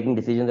when I'm making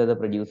decisions as a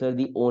producer,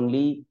 the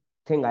only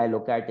thing I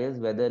look at is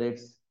whether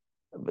it's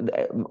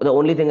the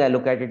only thing I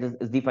look at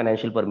is the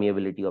financial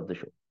permeability of the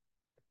show.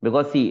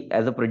 Because see,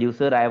 as a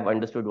producer, I have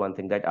understood one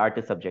thing, that art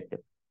is subjective.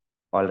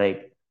 All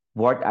right.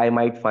 What I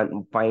might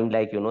find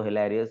like,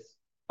 hilarious,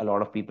 a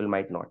lot of people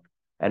might not.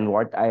 And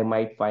what I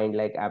might find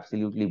like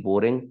absolutely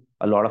boring,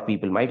 a lot of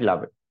people might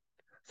love it.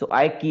 So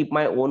I keep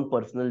my own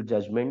personal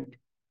judgment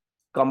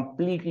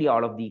completely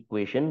out of the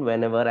equation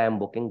whenever I am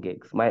booking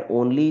gigs. My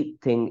only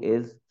thing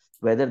is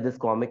whether this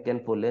comic can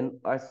pull in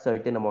a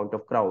certain amount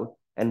of crowd,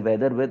 and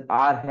whether with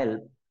our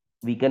help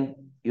we can,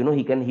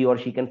 he or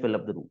she can fill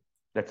up the room.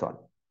 That's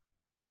all.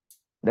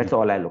 That's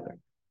Okay. all I look at.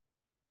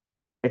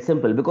 It's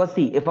simple because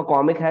see, if a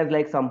comic has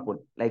like some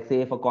pull, like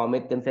say if a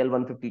comic can sell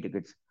 150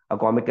 tickets, a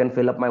comic can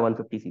fill up my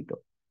 150 seater.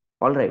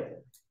 All right.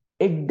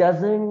 It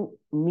doesn't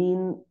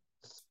mean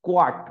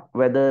squat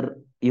whether,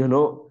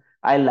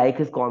 I like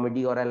his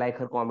comedy or I like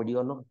her comedy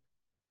or not.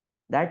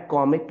 That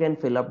comic can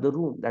fill up the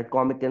room. That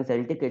comic can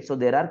sell tickets. So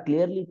there are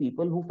clearly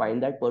people who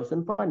find that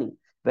person funny.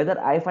 Whether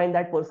I find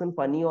that person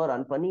funny or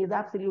unfunny is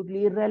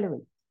absolutely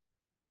irrelevant.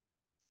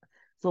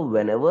 So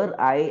whenever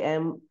I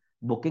am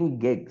booking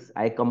gigs,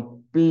 I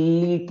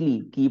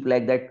completely keep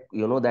like that,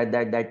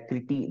 that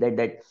critique,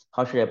 that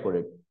how should I put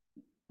it?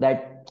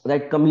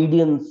 That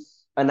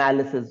comedian's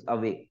analysis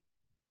away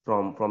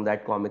from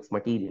that comics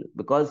material.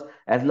 Because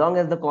as long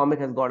as the comic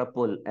has got a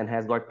pull and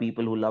has got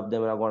people who love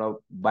them and are gonna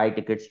buy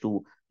tickets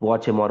to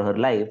watch him or her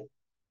live,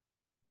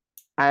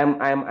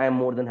 I'm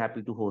more than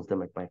happy to host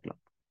them at my club.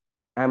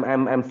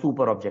 I'm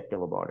super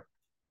objective about it.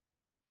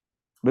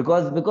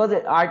 Because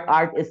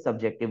art is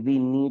subjective. We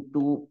need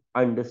to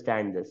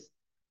understand this.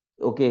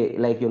 Okay,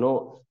 like,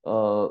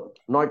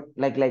 not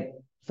like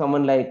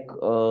someone like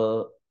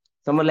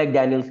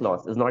Daniel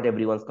Sloss is not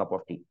everyone's cup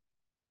of tea.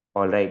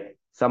 All right.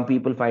 Some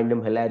people find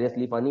him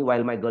hilariously funny,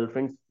 while my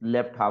girlfriend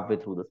left halfway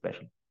through the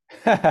special.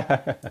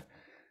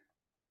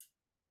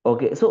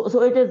 Okay, so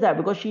it is that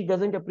because she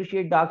doesn't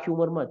appreciate dark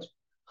humor much.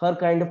 Her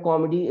kind of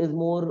comedy is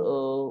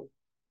more.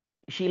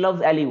 She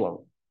loves Ali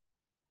Wong.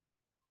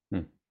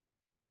 Hmm.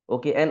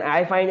 Okay, and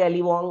I find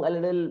Ali Wong a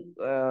little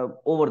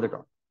over the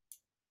top.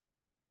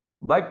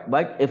 But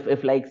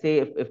if like say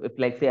if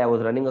like say I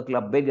was running a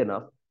club big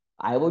enough,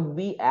 I would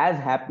be as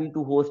happy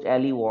to host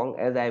Ali Wong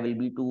as I will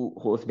be to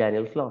host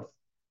Daniel Sloss,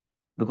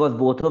 because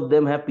both of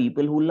them have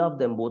people who love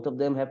them. Both of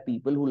them have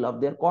people who love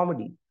their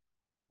comedy.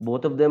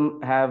 Both of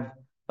them have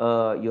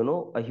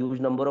a huge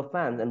number of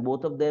fans, and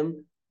both of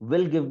them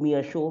will give me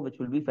a show which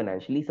will be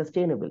financially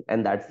sustainable.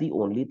 And that's the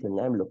only thing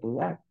I'm looking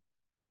at.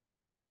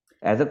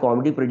 As a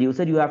comedy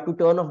producer, you have to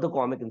turn off the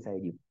comic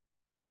inside you.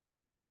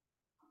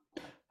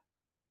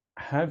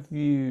 Have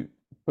you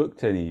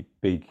booked any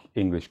big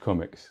English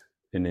comics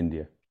in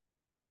India?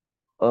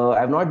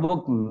 I've not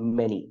booked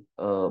many.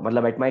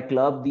 Matlab at my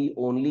club, the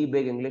only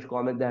big English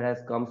comic that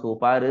has come so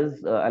far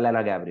is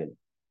Alana Gabriel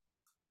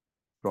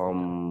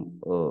from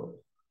uh,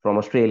 from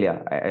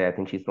Australia. I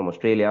think she's from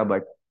Australia,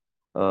 but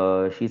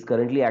she's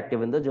currently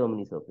active in the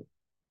Germany circuit.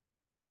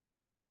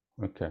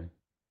 Okay.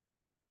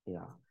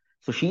 Yeah.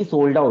 So she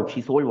sold out.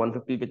 She sold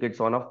 150 tickets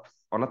on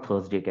a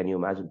Thursday. Can you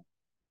imagine?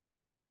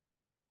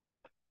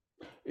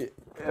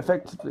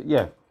 Effectively,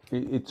 yeah.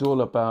 it's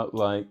all about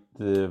like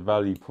the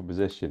value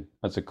proposition.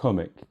 As a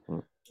comic,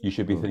 Mm, you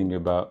should be mm. thinking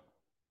about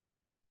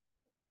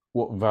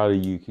what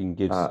value you can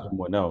give Uh,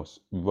 someone else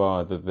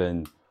rather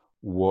than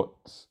what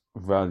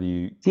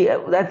value See,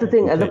 that's the you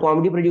thing. can As a take.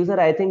 comedy producer,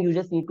 I think you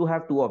just need to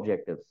have two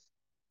objectives.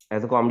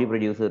 As a comedy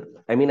producer,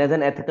 I mean, as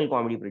an ethical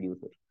comedy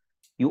producer,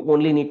 you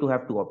only need to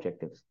have two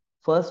objectives.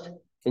 First,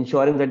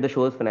 ensuring that the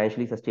show is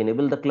financially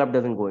sustainable, the club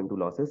doesn't go into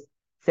losses.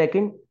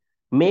 Second,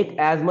 make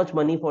as much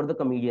money for the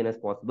comedian as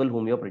possible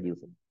whom you're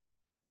producing.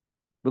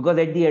 Because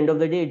at the end of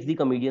the day, it's the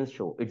comedian's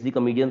show, it's the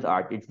comedian's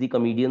art, it's the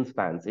comedian's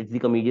fans, it's the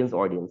comedian's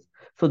audience.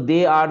 So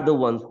they are the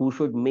ones who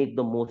should make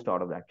the most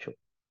out of that show.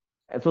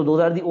 And so those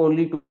are the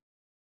only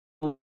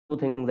two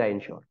things I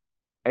ensure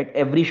at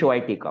every show I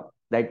take up.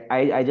 That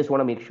I just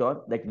want to make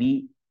sure that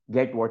we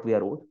get what we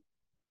are owed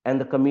and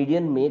the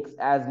comedian makes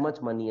as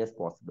much money as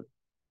possible.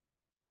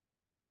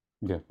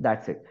 Yeah,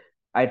 That's it.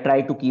 I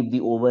try to keep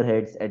the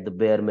overheads at the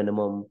bare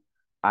minimum.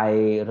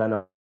 I run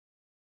a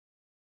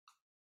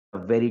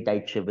very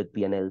tight ship with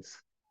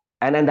P&Ls.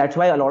 And that's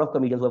why a lot of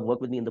comedians who have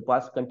worked with me in the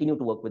past continue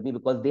to work with me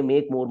because they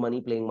make more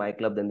money playing my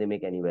club than they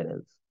make anywhere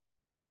else.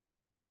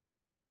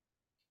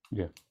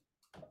 yeah.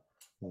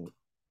 Hmm.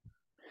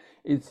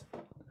 It's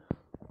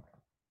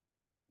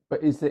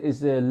but is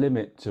there a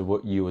limit to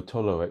what you would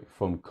tolerate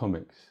from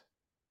comics,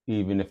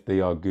 even if they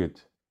are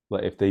good?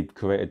 Like if they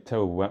create a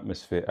terrible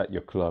atmosphere at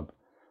your club,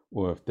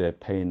 or if they're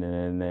pain in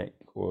the neck,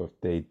 or if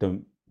they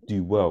don't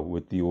do well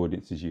with the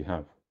audiences you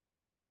have.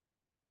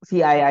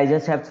 See, I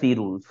just have three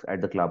rules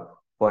at the club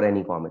for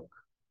any comic.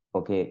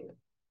 Okay.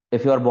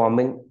 If you're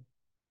bombing,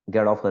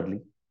 get off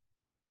early.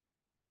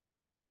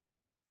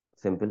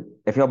 Simple.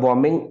 If you're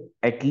bombing,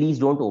 at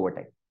least don't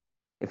overtime.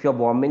 If you're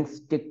bombing,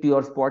 stick to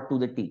your spot to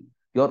the T.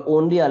 You're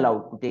only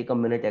allowed to take a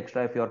minute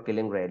extra if you're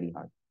killing really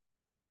hard.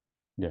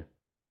 Yeah,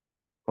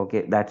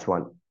 Okay, that's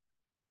one.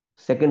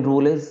 Second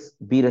rule is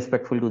be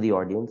respectful to the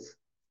audience.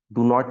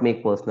 Do not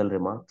make personal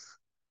remarks.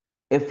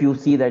 If you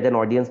see that an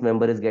audience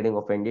member is getting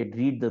offended,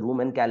 read the room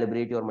and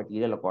calibrate your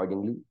material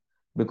accordingly.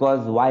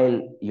 Because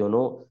while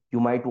you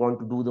might want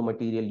to do the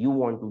material you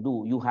want to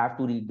do, you have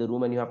to read the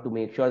room and you have to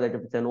make sure that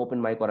if it's an open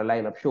mic or a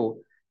lineup show,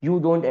 you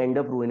don't end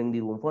up ruining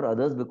the room for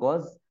others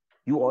because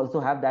you also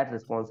have that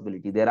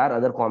responsibility. There are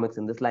other comics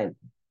in this line.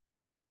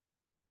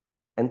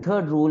 And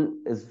third rule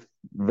is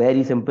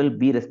very simple: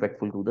 be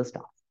respectful to the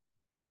staff.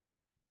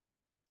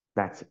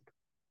 That's it.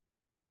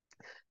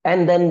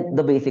 And then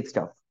the basic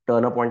stuff: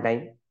 turn up on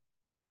time.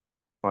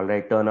 All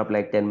right, turn up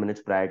like 10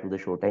 minutes prior to the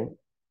show time.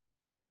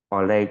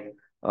 All right.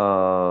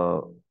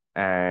 uh,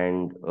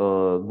 and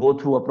go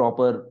through a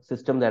proper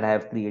system that I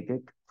have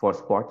created for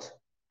spots.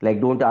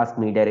 Like, don't ask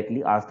me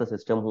directly, ask the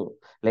system who,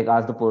 like,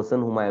 ask the person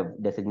whom I have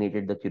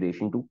designated the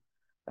curation to,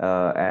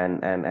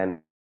 and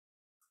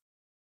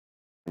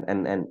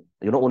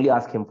only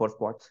ask him for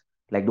spots.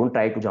 Like, don't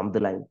try to jump the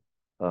line.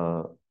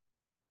 Uh,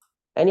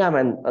 and yeah,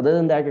 man. Other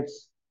than that,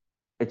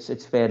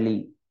 it's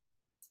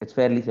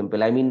fairly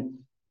simple. I mean,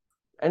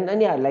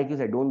 and yeah, like you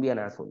said, don't be an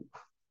asshole.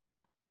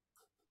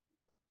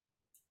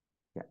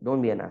 Yeah,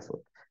 don't be an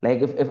asshole.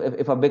 Like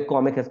if a big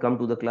comic has come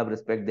to the club,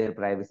 respect their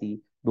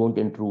privacy. Don't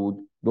intrude.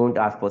 Don't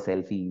ask for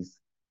selfies.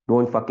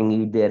 Don't fucking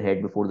eat their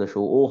head before the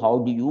show. Oh, how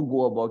do you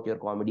go about your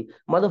comedy?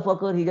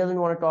 Motherfucker, he doesn't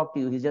want to talk to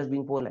you. He's just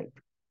being polite.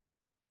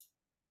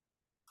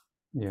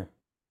 yeah,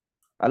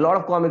 A lot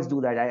of comics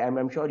do that.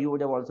 I'm sure you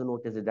would have also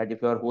noticed it, that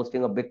if you're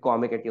hosting a big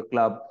comic at your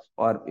club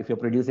or if you're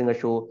producing a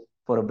show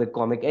for a big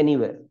comic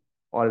anywhere,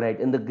 all right,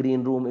 in the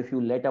green room, if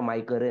you let a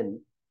micer in,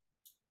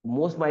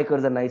 most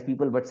micers are nice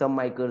people, but some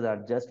micers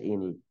are just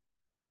anal.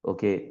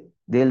 Okay,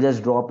 they'll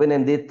just drop in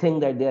and they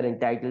think that they are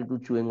entitled to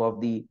chewing off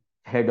the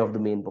head of the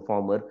main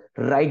performer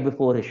right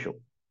before his show.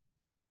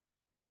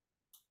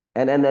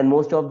 And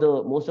most of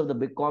the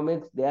big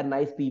comics, they are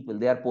nice people,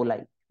 they are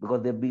polite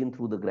because they've been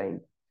through the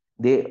grind.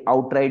 They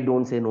outright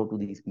don't say no to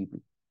these people,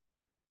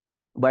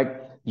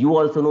 but you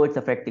also know it's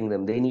affecting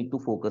them. They need to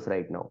focus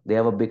right now. They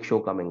have a big show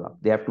coming up.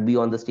 They have to be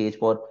on the stage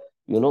for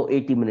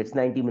 80 minutes,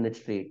 90 minutes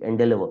straight and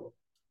deliver.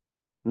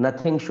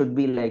 Nothing should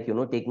be like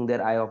taking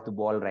their eye off the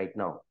ball right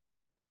now.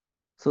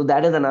 So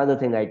that is another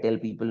thing I tell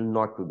people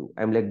not to do.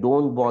 I'm like,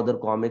 don't bother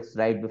comics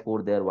right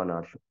before their 1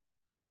 hour show.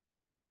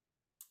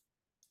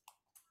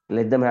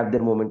 Let them have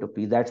their moment of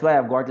peace. That's why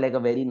I've got like a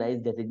very nice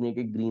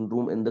designated green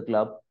room in the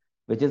club,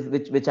 which is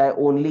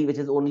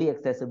only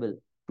accessible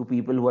to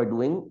people who are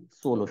doing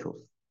solo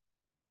shows,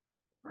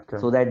 okay,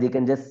 so that they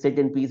can just sit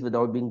in peace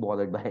without being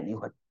bothered by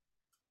anyone.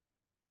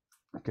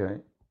 okay.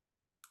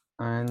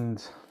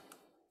 And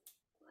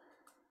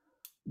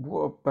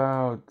what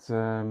about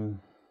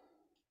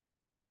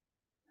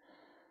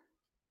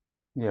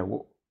yeah,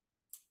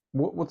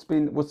 what's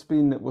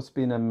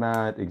been a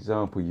mad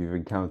example you've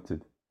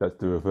encountered that's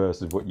the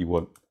reverse of what you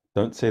want?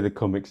 Don't say the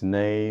comic's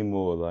name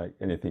or like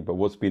anything, but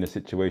what's been a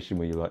situation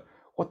where you're like,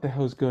 what the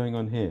hell's going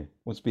on here?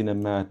 What's been a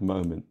mad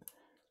moment?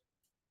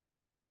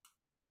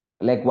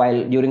 Like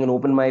while during an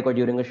open mic or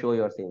during a show,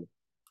 you're saying.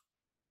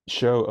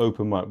 Show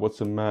open mic.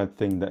 What's a mad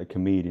thing that a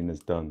comedian has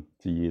done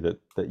to you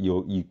that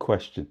you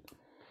question?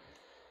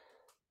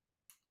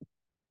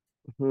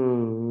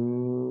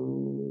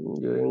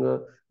 During a,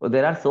 well,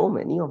 there are so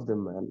many of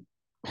them, man.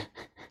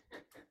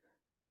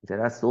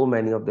 There are so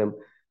many of them.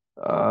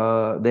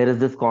 There is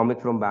this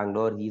comic from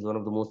Bangalore. He's one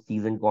of the most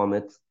seasoned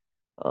comics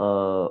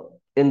uh,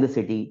 in the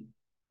city.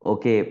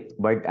 Okay,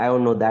 but I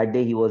don't know. That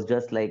day he was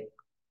just like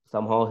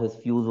somehow his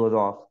fuse was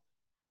off,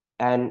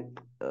 and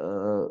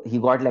he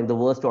got like the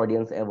worst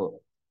audience ever.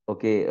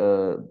 Okay,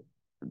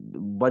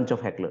 bunch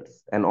of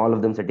hecklers, and all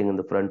of them sitting in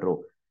the front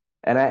row.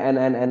 And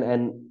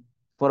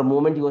for a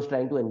moment he was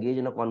trying to engage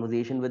in a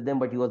conversation with them,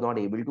 but he was not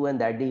able to. And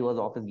that day he was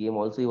off his game.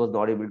 Also, he was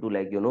not able to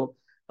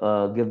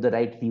give the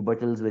right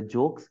rebuttals with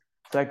jokes.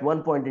 So at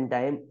one point in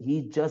time,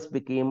 he just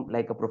became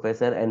like a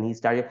professor, and he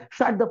started,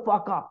 "Shut the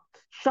fuck up!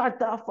 Shut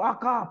the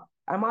fuck up!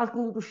 I'm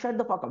asking you to shut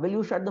the fuck up. Will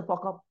you shut the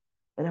fuck up?"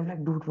 And I'm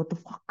like, dude, what the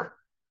fuck?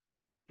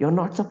 You're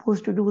not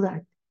supposed to do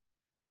that.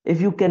 If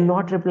you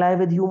cannot reply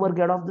with humor,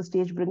 get off the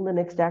stage, bring the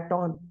next act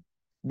on.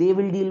 They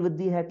will deal with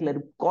the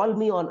heckler. Call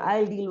me on,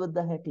 I'll deal with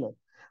the heckler.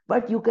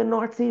 But you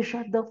cannot say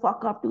shut the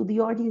fuck up to the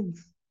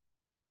audience.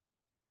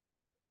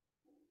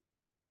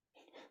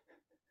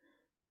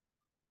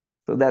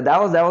 So that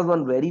was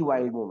one very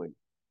wild moment.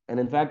 And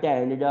in fact, I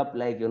ended up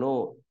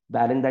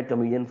banning that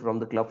comedian from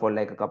the club for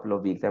like a couple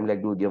of weeks. I'm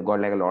like, dude, you've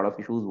got like a lot of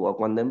issues, work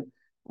on them.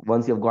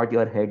 Once you've got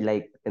your head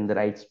like in the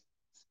right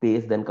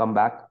space, then come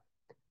back.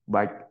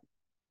 But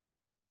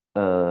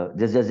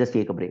just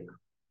take a break.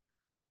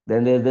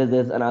 Then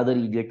there's another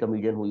idiot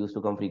comedian who used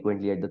to come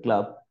frequently at the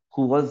club,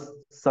 who was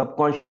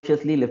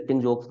subconsciously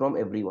lifting jokes from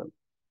everyone.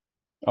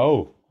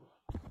 Oh,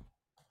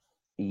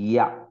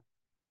 Yeah,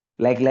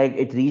 like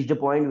it reached a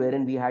point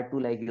wherein we had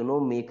to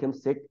make him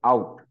sit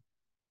out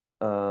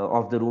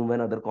of the room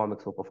when other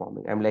comics were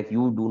performing. I'm like,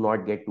 you do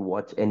not get to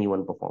watch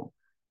anyone perform,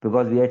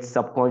 because we had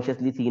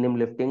subconsciously seen him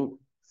lifting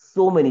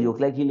so many jokes.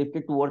 Like he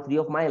lifted two or three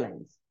of my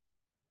lines.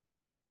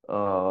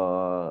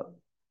 Uh,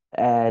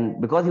 and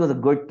because he was a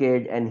good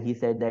kid and he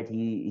said that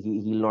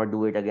he'll not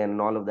do it again and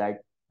all of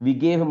that, we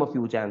gave him a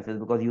few chances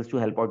because he used to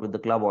help out with the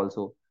club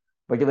also.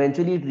 But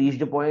eventually it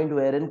reached a point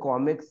wherein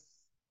comics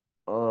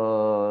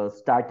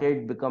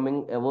started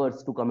becoming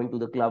averse to coming to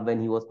the club when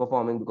he was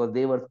performing, because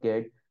they were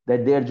scared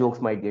that their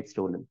jokes might get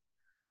stolen.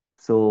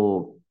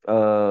 So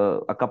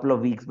a couple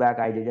of weeks back,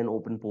 I did an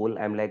open poll.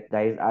 I'm like,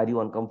 guys, are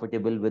you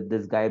uncomfortable with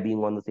this guy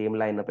being on the same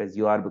lineup as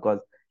you are, because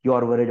you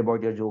are worried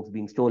about your jokes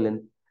being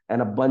stolen?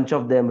 And a bunch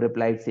of them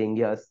replied saying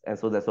yes. And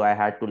so I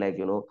had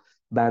to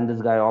ban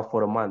this guy off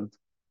for a month.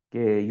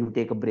 Okay, you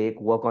take a break,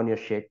 work on your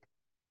shit,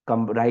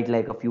 come write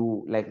like a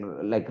few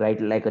write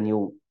like a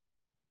new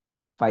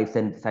 5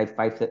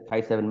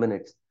 7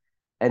 minutes,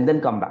 and then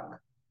come back.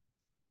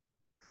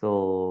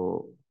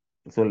 So,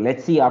 so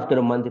let's see after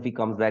a month if he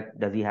comes back,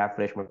 does he have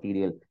fresh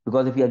material?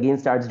 Because if he again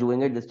starts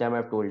doing it, this time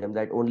I've told him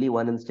that only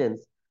one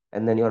instance,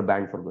 and then you're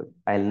banned for good.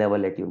 I'll never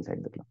let you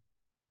inside the club.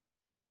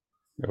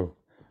 oh.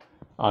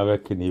 I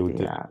reckon he'll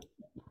do. Yeah.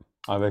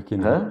 I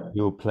reckon Huh?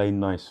 he'll play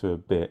nice for a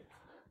bit,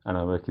 and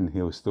I reckon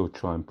he'll still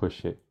try and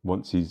push it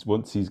once he's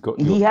got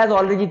your. He has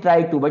already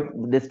tried to, but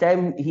this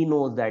time he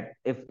knows that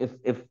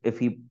if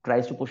he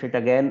tries to push it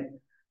again,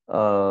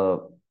 uh,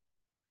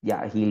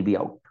 yeah, he'll be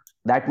out.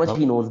 That much Oh,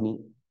 he knows me,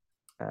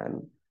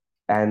 and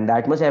and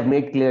that much I've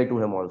made clear to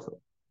him also.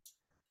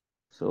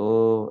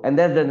 So, and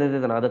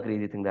there's another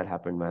crazy thing that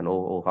happened, man.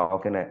 Oh, how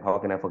can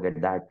I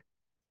forget that?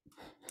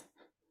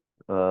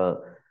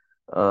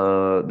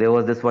 Uh, there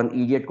was this one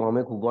idiot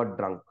comic who got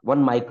drunk.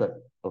 One micer.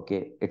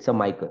 Okay, it's a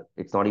micer.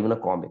 It's not even a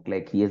comic.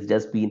 Like he has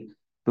just been,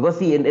 because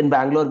see, in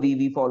Bangalore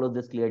we follow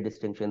this clear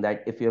distinction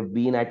that if you have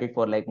been at it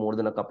for like more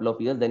than a couple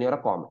of years, then you're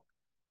a comic.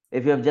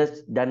 If you have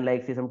just done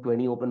like say some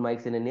 20 open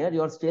mics in a year,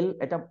 you're still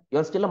a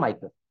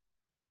micer.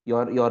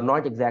 You're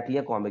not exactly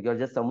a comic. You're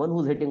just someone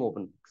who's hitting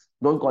open mics.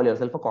 Don't call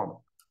yourself a comic.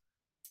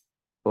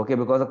 Okay,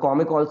 because a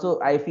comic also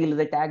I feel is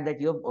a tag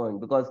that you have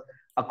earned, because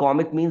a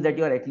comic means that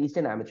you're at least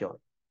an amateur.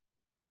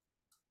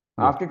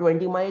 yeah. After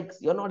 20 mics,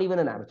 you're not even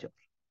an amateur.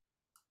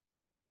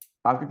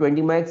 After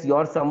 20 mics,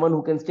 you're someone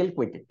who can still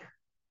quit it.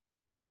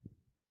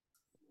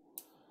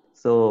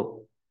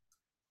 So,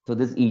 so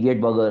this idiot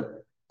bugger,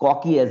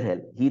 cocky as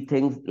hell. He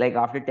thinks like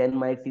after 10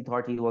 mics, he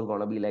thought he was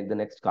gonna be like the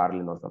next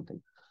Carlin or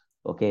something.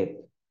 Okay.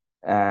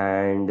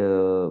 And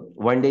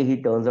one day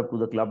he turns up to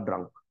the club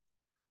drunk.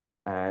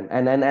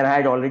 And I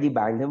had already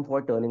banned him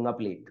for turning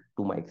up late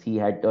to mics. He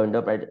had turned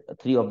up at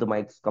three of the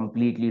mics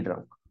completely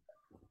drunk.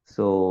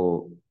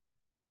 So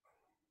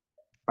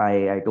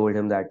I told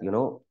him that,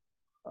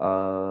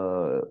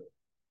 uh,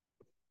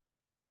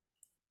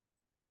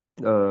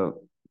 uh,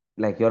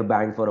 like you're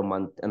banned for a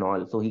month and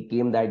all. So he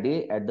came that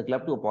day at the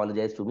club to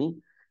apologize to me,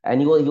 and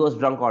he was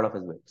drunk out of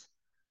his wits.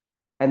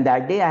 And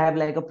that day I have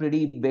like a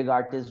pretty big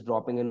artist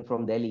dropping in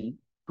from Delhi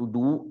to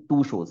do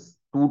two shows,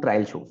 two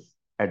trial shows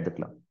at the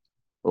club.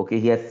 Okay,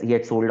 he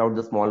had sold out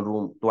the small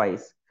room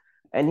twice,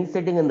 and he's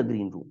sitting in the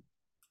green room.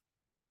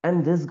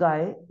 And this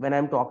guy, when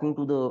I'm talking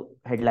to the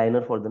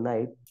headliner for the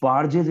night,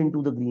 barges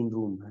into the green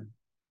room, man.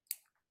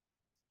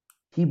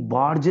 He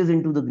barges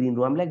into the green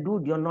room. I'm like,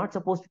 dude, you're not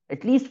supposed to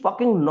at least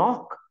fucking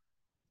knock.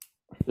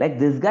 Like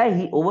this guy,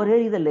 he over here,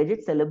 he's a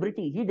legit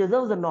celebrity. He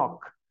deserves a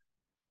knock.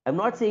 I'm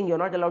not saying you're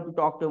not allowed to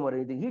talk to him or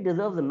anything. He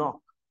deserves a knock.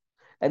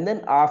 And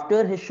then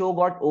after his show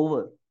got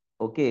over,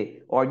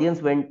 okay,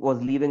 audience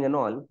was leaving and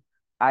all.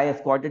 I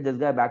escorted this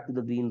guy back to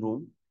the green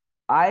room.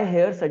 I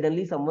hear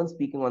suddenly someone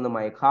speaking on the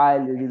mic. Hi,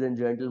 ladies and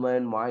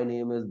gentlemen, my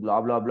name is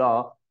blah blah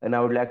blah, and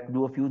I would like to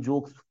do a few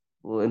jokes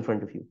in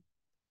front of you.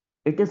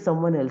 It is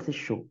someone else's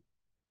show.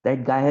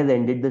 That guy has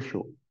ended the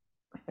show,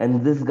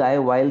 and this guy,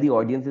 while the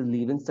audience is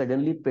leaving,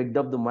 suddenly picked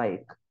up the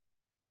mic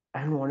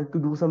and wanted to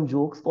do some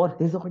jokes for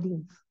his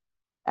audience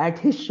at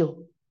his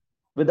show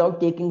without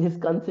taking his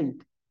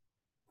consent.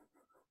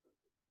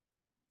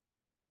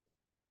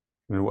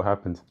 And what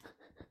happened?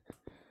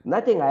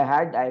 Nothing.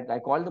 I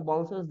called the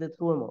bouncers, they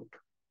threw him out.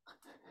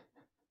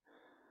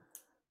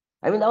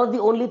 I mean, that was the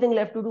only thing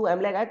left to do.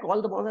 I'm like, I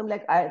called the bouncer, I'm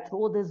like, I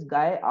throw this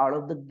guy out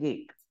of the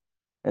gate.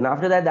 And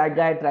after that, that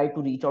guy tried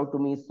to reach out to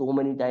me so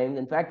many times.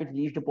 In fact, it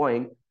reached a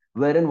point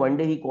wherein one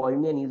day he called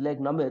me and he's like,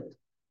 Namit,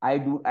 I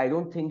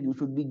don't think you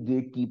should be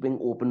gatekeeping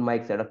open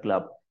mics at a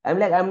club. I'm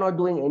like, I'm not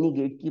doing any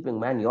gatekeeping,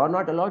 man. You're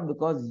not allowed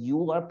because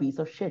you are a piece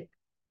of shit.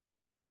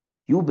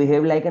 You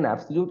behave like an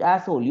absolute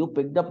asshole. You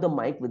picked up the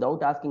mic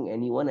without asking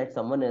anyone at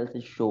someone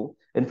else's show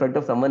in front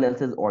of someone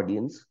else's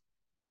audience.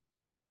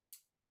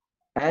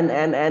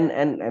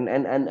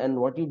 And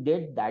what you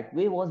did that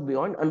way was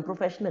beyond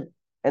unprofessional.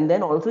 And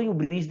then also you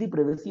breached the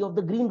privacy of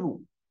the green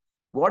room.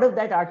 What if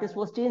that artist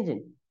was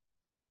changing?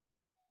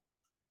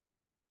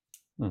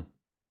 Hmm.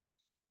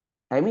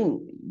 I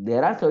mean,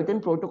 there are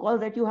certain protocols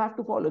that you have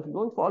to follow. If you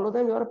don't follow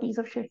them, you're a piece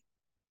of shit.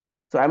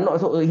 So I'm not.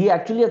 So he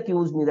actually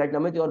accused me that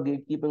Namit, you're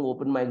gatekeeping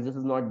open mics. This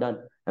is not done.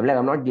 I'm like,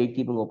 I'm not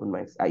gatekeeping open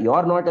mics.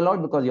 You're not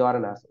allowed because you're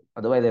an asshole.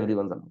 Otherwise,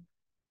 everyone's allowed.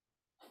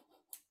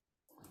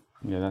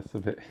 Yeah, that's a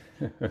bit.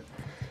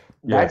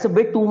 Yeah. That's a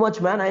bit too much,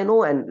 man. I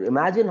know. And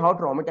imagine how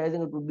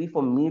traumatizing it would be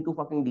for me to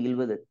fucking deal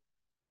with it.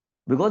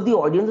 Because the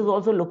audience is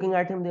also looking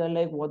at him. They are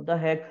like, what the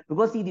heck?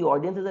 Because see, the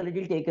audience is a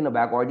little taken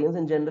aback. Audience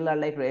in general are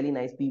like really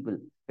nice people.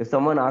 If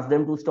someone asks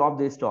them to stop,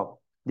 they stop.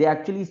 They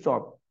actually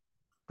stop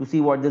to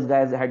see what this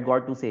guy had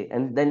got to say.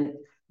 And then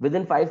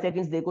within 5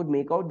 seconds, they could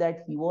make out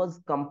that he was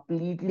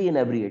completely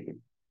inebriated.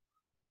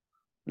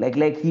 Like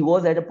he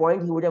was at a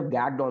point he would have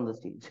gagged on the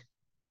stage.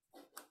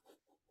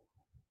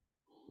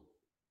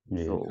 Yeah,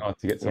 it's So hard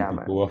to get some yeah,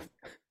 people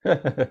man.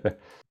 off.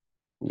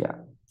 Yeah.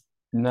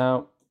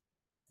 Now,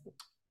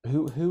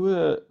 who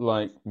are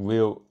like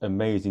real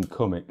amazing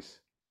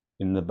comics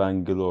in the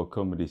Bangalore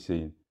comedy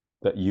scene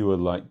that you were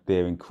like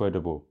they're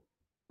incredible,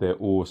 they're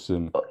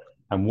awesome,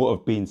 and what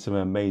have been some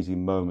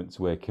amazing moments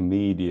where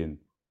comedian,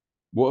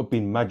 what have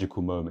been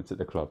magical moments at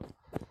the club?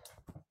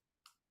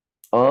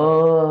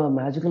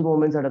 Magical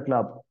moments at a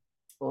club.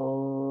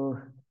 Uh,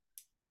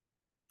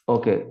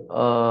 okay.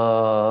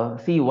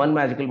 See, one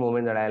magical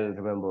moment that I'll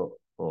remember,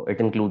 it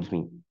includes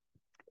me,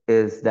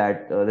 is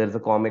that there's a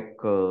comic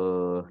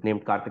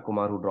named Karthik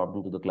Kumar who dropped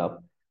into the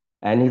club,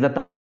 and he's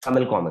a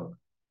Tamil comic.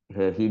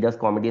 He does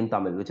comedy in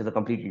Tamil, which is a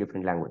completely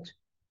different language.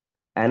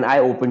 And I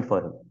opened for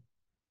him,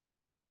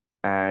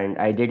 and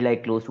I did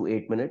like close to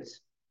 8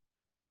 minutes,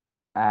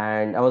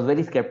 and I was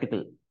very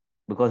skeptical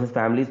because his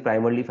family is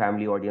primarily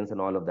family audience and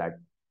all of that.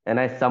 And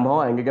I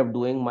somehow ended up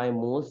doing my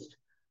most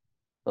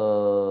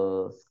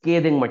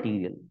scathing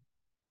material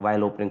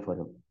while opening for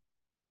him,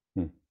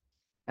 Hmm.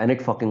 and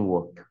it fucking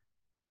worked.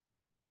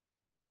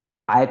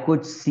 I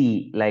could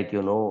see, like,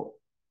 people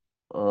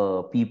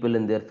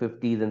in their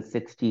 50s and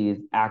 60s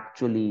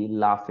actually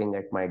laughing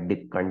at my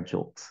dick cunt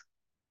jokes,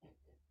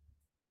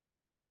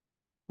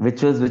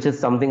 which is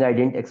something I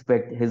didn't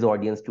expect his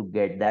audience to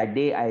get. That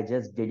day, I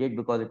just did it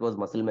because it was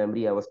muscle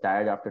memory. I was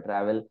tired after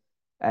travel,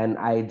 and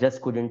I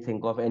just couldn't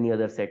think of any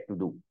other set to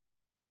do.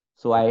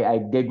 So I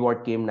did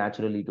what came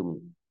naturally to me.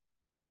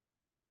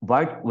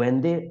 But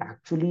when they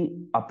actually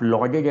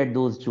applauded at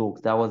those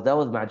jokes, that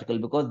was magical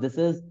because this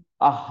is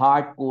a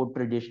hardcore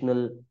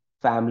traditional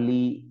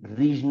family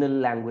regional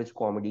language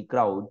comedy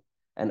crowd,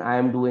 and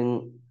I'm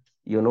doing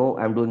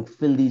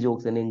filthy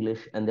jokes in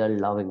English, and they're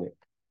loving it.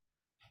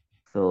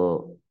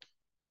 So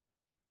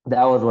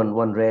that was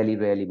one really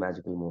really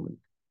magical moment.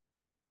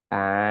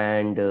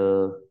 And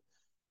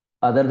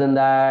other than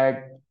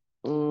that,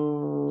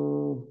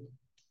 mm,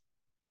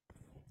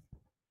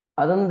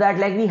 other than that,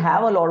 like we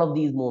have a lot of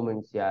these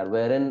moments, yeah,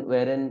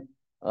 wherein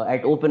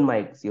at open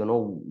mics,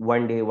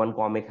 one day one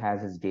comic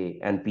has his day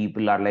and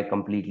people are like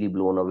completely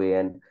blown away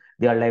and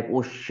they are like,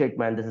 oh shit,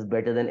 man, this is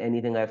better than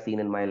anything I've seen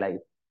in my life.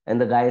 And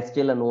the guy is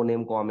still a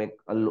no-name comic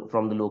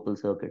from the local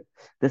circuit.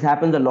 This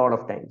happens a lot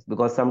of times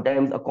because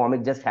sometimes a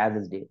comic just has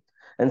his day.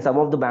 And some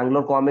of the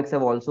Bangalore comics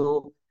have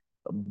also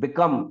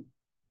become,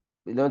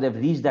 they've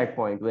reached that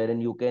point wherein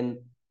you can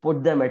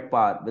put them at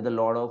par with a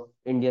lot of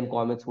Indian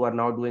comics who are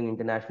now doing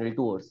international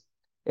tours.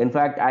 In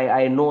fact,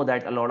 I know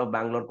that a lot of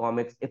Bangalore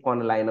comics, if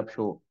on a lineup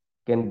show,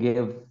 can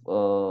give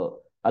a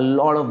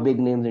lot of big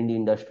names in the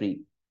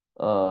industry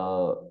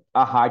uh,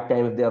 a hard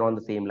time if they are on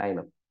the same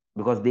lineup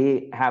because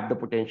they have the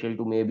potential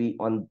to maybe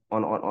on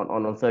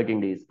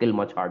certain days kill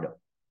much harder.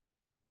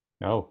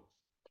 Oh,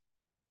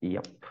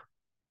 Yep.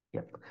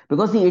 Yeah,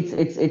 because see,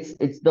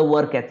 it's the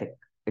work ethic.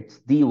 It's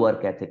the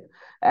work ethic,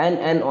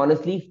 and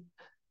honestly,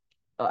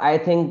 I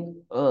think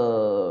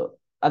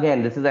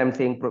again, this is I'm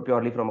saying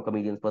purely from a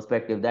comedian's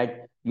perspective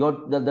that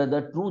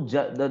the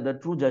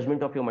true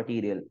judgment of your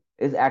material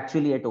is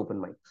actually at open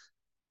mics.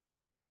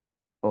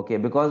 Okay,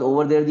 because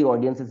over there the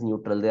audience is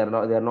neutral. They are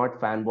not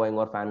fanboying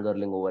or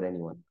fangirling over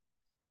anyone.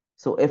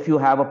 So if you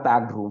have a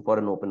packed room for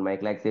an open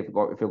mic, like say if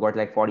you got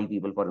like 40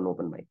 people for an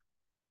open mic,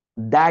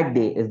 that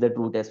day is the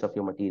true test of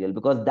your material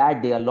because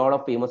that day a lot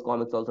of famous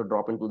comics also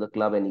drop into the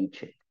club and eat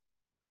shit.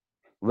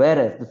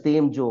 Whereas the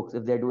same jokes,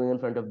 if they're doing in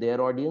front of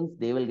their audience,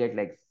 they will get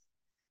like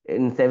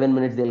in 7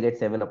 minutes they'll get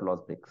seven applause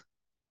breaks.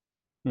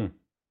 Hmm.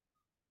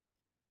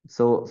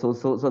 So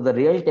the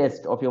real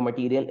test of your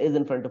material is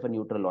in front of a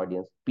neutral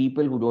audience,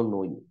 people who don't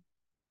know you.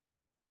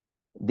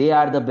 They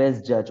are the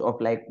best judge of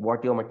like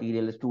what your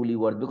material is truly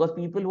worth because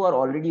people who are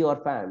already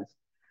your fans,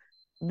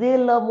 they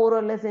love more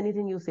or less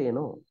anything you say.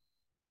 No,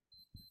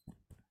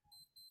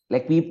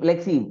 like people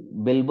like see,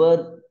 Bill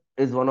Burr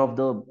is one of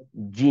the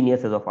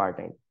geniuses of our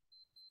time.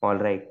 All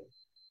right,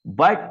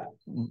 but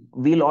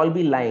we'll all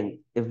be lying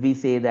if we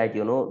say that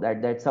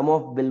that some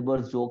of Bill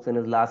Burr's jokes in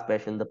his last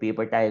special, The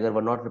Paper Tiger,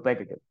 were not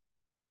repetitive.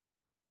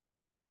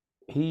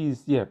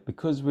 He's, yeah,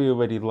 because we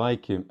already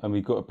like him and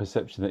we've got a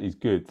perception that he's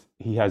good,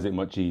 he has it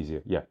much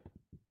easier. Yeah.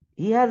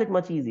 He has it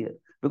much easier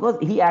because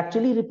he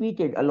actually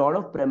repeated a lot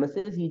of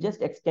premises he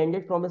just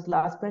extended from his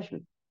last special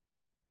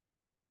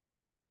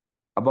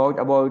about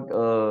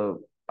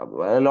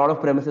a lot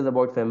of premises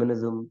about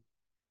feminism.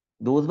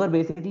 Those were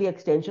basically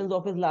extensions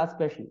of his last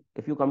special,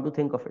 if you come to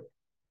think of it.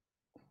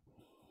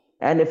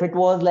 And if it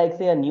was like,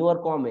 say, a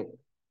newer comic,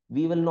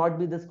 we will not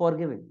be this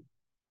forgiving.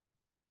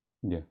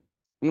 Yeah.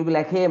 We'll be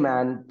like, hey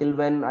man, till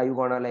when are you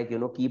gonna like,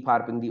 keep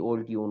harping the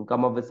old tune,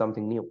 come up with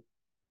something new?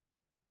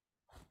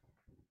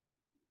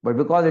 But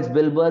because it's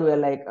Bill Burr, we're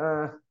like,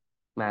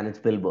 man, it's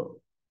Bill Burr.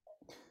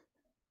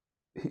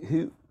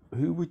 Who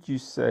who would you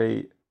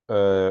say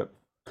uh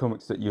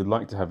comics that you'd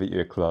like to have at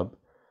your club,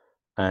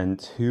 and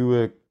who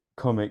are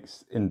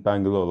comics in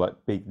Bangalore, like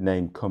big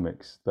name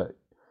comics that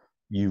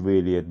you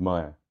really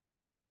admire?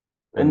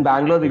 In And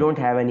Bangalore, we don't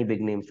have any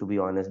big names to be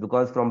honest,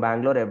 because from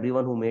Bangalore,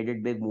 everyone who made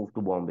it big moved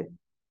to Bombay.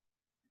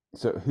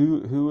 so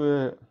who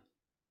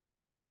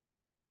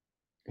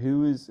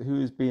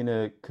has been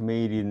a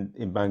comedian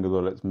in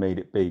Bangalore that's made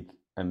it big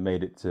and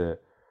made it to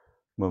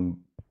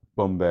Mum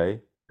Bombay,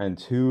 and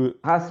who?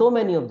 So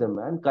many of them,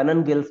 man.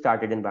 Kanan Gill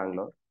started in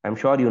Bangalore. I'm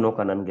sure you know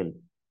Kanan Gill.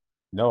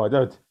 No, I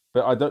don't.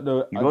 But I don't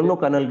know. You I don't don't know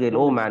Kanal Gill?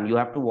 Oh comics. man, you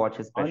have to watch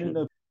his I only special.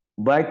 know.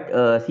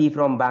 But see,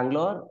 from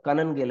Bangalore,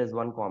 Kanan Gill is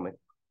one comic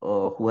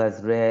who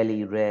has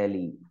really,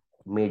 really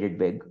made it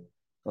big.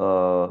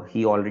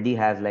 He already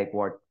has like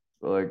what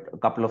a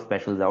couple of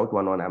specials out,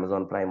 one on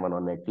Amazon Prime, one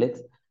on Netflix.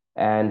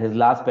 And his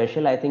last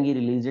special, I think he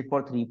released it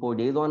for 3, 4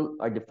 days on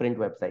a different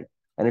website,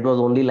 and it was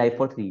only live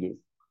for 3 days.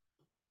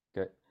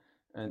 Okay,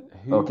 and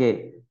who?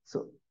 Okay,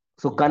 so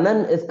Yeah.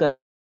 Kanan is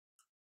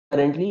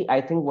currently,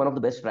 I think, one of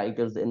the best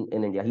writers in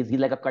India. He's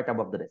like a cut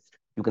above the rest.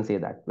 You can say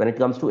that. When it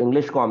comes to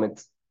English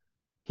comics,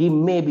 he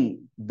may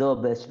be the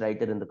best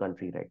writer in the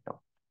country right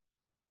now.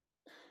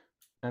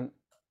 And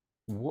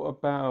what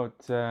about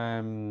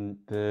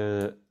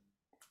the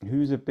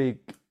who's a big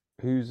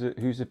who's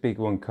a big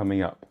one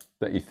coming up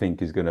that you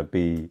think is going to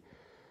be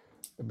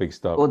a big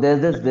star? Oh,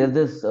 there's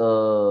this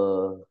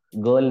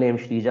girl named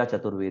Shrija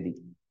Chaturvedi.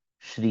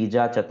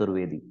 Shrija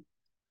Chaturvedi.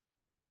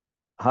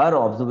 Her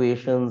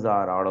observations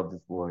are out of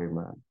this world,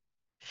 man.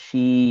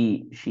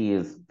 She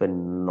is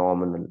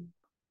phenomenal.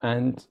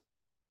 And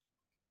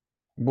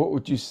what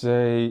would you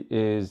say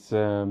is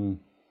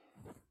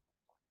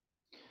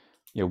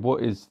yeah,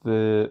 what is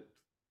the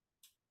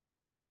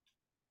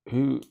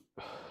who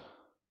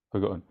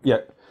forgotten?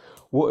 Yeah,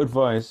 what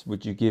advice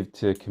would you give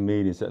to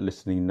comedians that are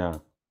listening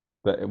now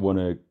that want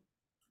to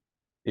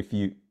if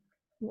you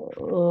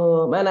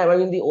Man, I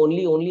mean, the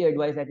only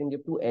advice I can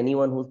give to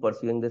anyone who's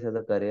pursuing this as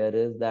a career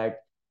is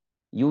that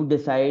you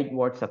decide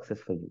what's success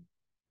for you.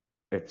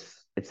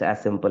 It's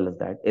as simple as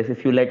that.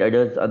 If you let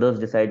others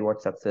decide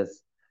what's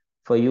success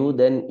for you,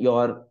 then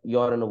you're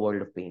in a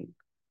world of pain.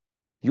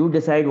 You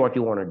decide what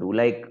you want to do.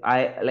 Like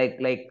I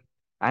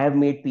have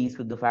made peace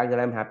with the fact that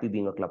I'm happy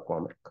being a club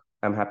comic.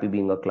 I'm happy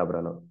being a club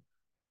runner.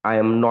 I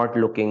am not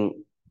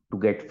looking to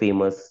get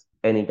famous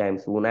anytime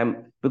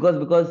soon.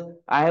 Because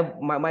I have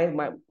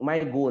my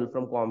goal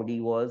from comedy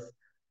was,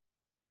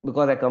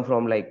 because I come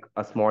from like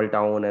a small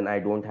town and I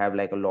don't have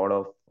like a lot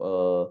of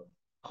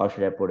how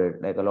should I put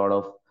it, like a lot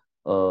of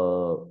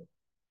uh,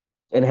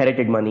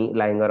 inherited money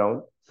lying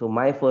around. So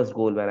my first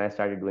goal when I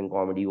started doing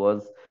comedy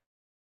was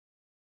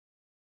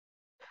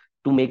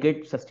to make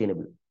it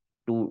sustainable,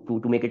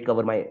 to make it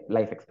cover my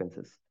life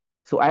expenses.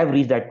 So I have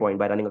reached that point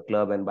by running a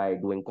club and by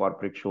doing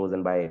corporate shows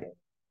and by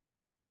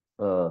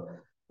uh,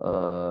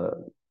 uh,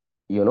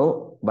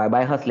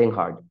 by hustling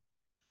hard.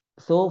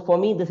 So for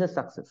me, this is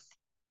success.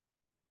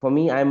 For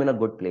me, I'm in a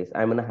good place.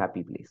 I'm in a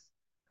happy place.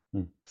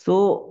 hmm,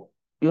 So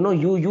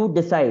you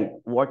decide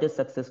what is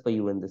success for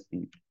you in this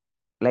field.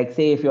 Like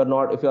say if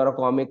you're a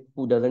comic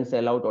who doesn't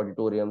sell out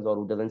auditoriums or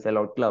who doesn't sell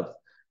out clubs,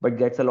 but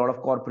gets a lot of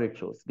corporate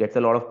shows, gets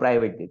a lot of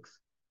private gigs,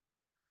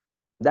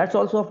 that's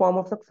also a form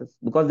of success,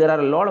 because there are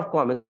a lot of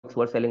comics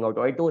who are selling out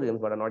auditoriums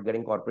but are not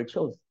getting corporate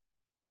shows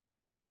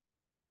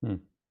Hmm.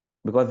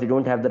 because they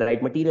don't have the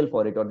right material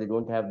for it, or they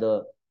don't have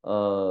the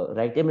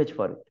right image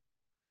for it.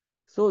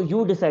 So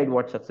you decide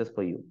what's success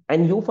for you,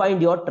 and you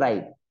find your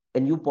tribe,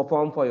 and you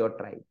perform for your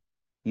tribe.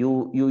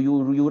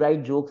 You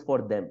write jokes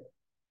for them.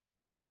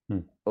 Hmm.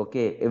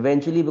 Okay,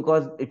 eventually,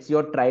 because it's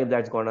your tribe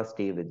that's gonna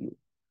stay with you.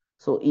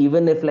 So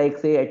even if, like,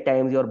 say, at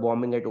times you're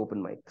bombing at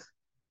open mics,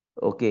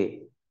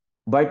 okay,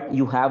 but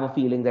you have a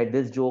feeling that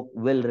this joke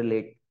will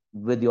relate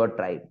with your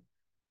tribe.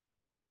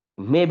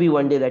 Maybe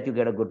one day that you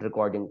get a good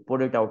recording,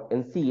 put it out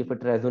and see if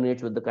it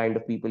resonates with the kind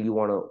of people you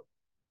want to,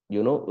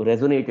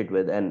 resonate it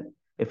with. And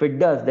if it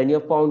does, then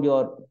you've found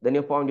your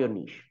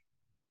niche.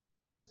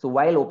 So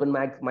while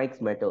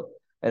mics matter,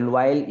 and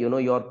while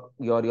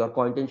your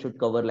content should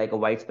cover like a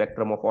wide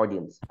spectrum of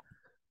audience,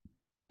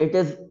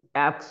 it's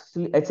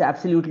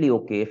absolutely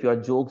okay if your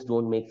jokes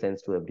don't make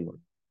sense to everyone.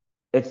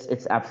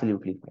 It's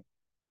absolutely fine.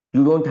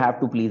 You don't have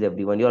to please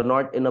everyone. You're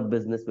not in a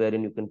business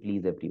wherein you can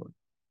please everyone.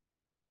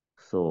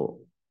 So,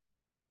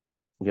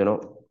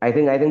 I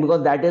think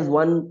because that is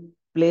one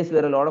place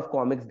where a lot of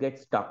comics get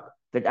stuck,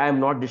 that I am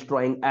not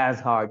destroying as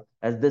hard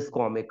as this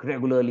comic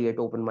regularly at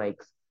open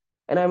mics.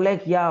 And I'm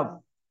like, yeah,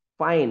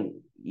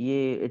 fine.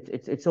 Yeah,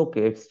 it's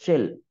okay, it's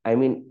chill. I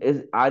mean,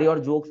 is are your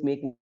jokes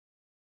making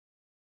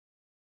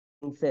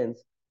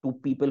sense to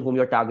people whom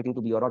you're targeting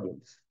to be your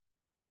audience?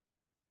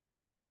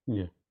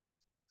 Yeah.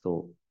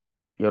 So,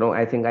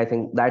 I think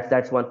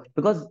that's one,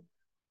 because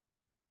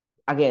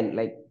again,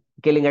 like,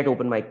 killing at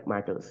open mic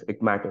matters.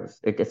 It matters.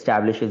 It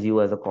establishes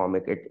you as a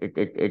comic.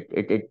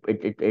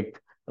 It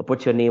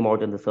puts your name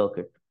out in the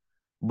circuit.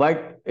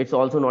 But it's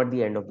also not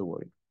the end of the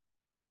world.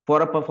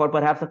 For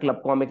perhaps a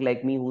club comic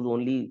like me, who's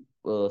only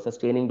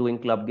sustaining doing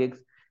club gigs,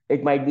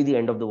 it might be the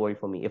end of the world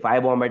for me. If I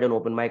bomb at an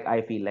open mic,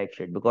 I feel like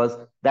shit, because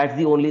that's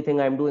the only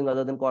thing I'm doing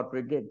other than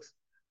corporate gigs.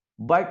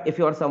 But if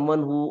you're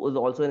someone who's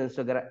also an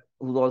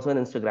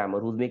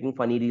Instagrammer, who's making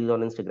funny reels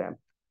on Instagram,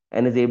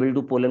 and is able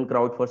to pull in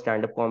crowd for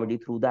stand-up comedy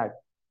through that,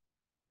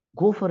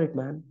 go for it,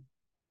 man.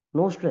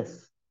 No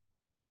stress.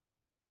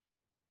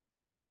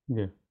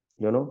 Yeah.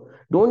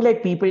 Don't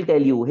let people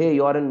tell you, hey,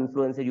 you're an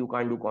influencer, you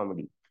can't do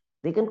comedy.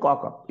 They can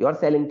cock up. You're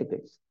selling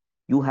tickets.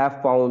 You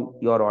have found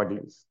your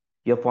audience.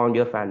 You have found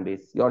your fan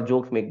base. Your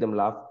jokes make them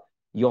laugh.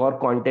 Your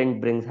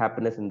content brings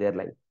happiness in their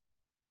life.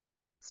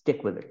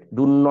 Stick with it.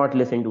 Do not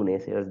listen to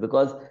naysayers,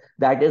 because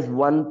that is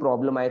one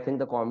problem I think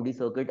the comedy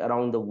circuit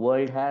around the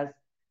world has,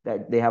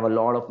 that they have a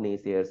lot of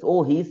naysayers.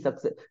 Oh, he's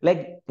success.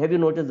 Like, have you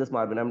noticed this,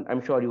 Marvin?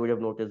 I'm sure you would have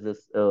noticed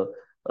this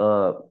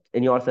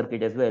in your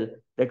circuit as well,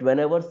 that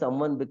whenever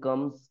someone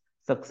becomes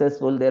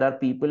successful, there are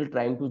people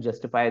trying to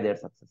justify their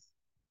success.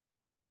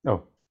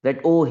 Oh, That,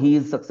 oh, he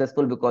is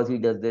successful because he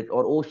does this,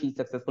 or oh, she's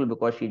successful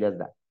because she does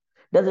that.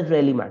 Does it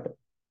really matter?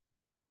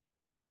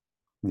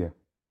 yeah.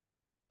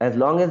 As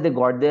long as they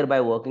got there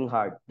by working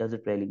hard, does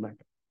it really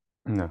matter?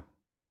 No.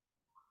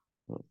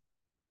 Hmm.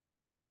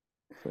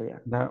 So yeah.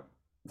 Now,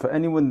 for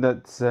anyone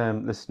that's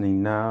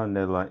listening now and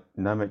they're like,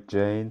 Namek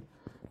Jain,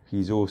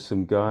 he's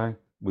awesome guy.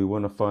 We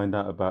want to find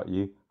out about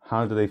you.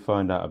 How do they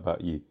find out about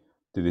you?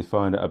 Do they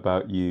find out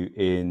about you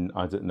in,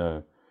 I don't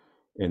know,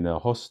 in a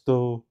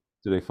hostel?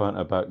 Do they find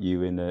out about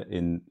you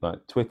in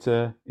like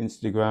Twitter,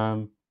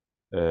 Instagram,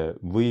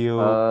 Reel?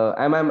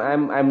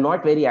 I'm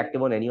not very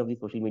active on any of these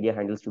social media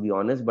handles, to be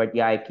honest. But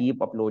yeah, I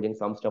keep uploading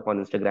some stuff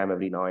on Instagram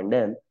every now and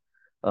then.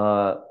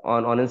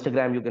 On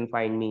Instagram, you can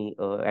find me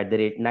at the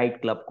rate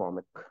Nightclub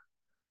Comic.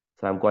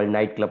 So I'm called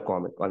Nightclub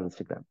Comic on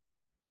Instagram.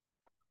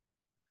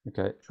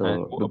 Okay. And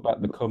So what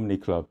about the comedy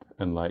club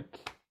and like,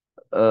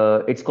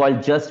 it's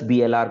called Just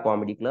BLR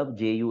Comedy Club.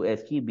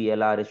 JUST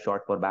BLR is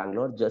short for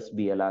Bangalore. Just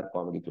BLR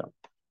Comedy Club.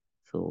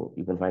 So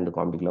you can find the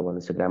comedy club on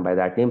Instagram by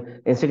that name.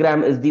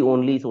 Instagram is the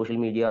only social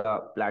media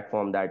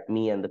platform that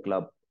me and the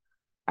club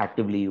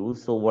actively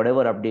use. So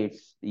whatever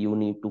updates you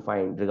need to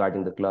find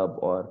regarding the club,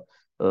 or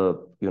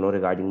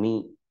regarding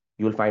me,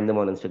 you'll find them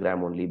on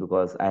Instagram only,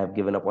 because I have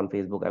given up on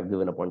Facebook. I've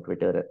given up on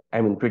Twitter. I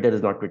mean, Twitter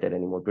is not Twitter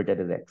anymore.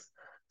 Twitter is X.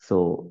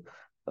 So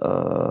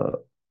uh,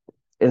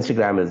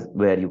 Instagram is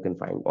where you can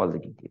find all the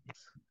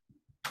details.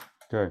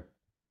 okay.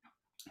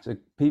 So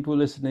people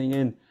listening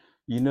in,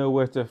 you know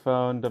where to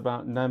find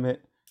about Namit.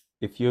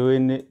 If you're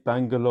in it,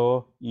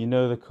 Bangalore, you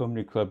know the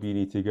comedy club you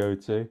need to go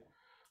to.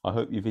 I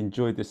hope you've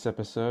enjoyed this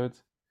episode.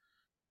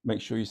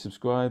 Make sure you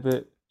subscribe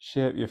it,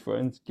 share it with your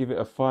friends, give it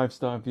a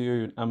 5-star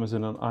review on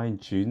Amazon and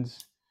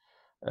iTunes.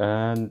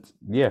 And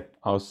yeah,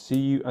 I'll see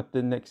you at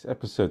the next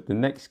episode. The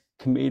next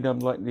comedian I'm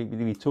likely to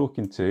be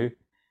talking to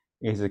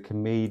is a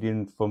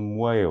comedian from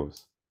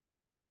Wales.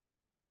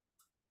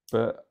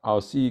 But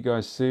I'll see you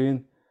guys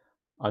soon.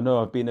 I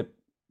know I've been a...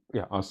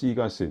 Yeah, I'll see you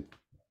guys soon.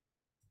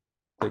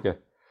 Take care.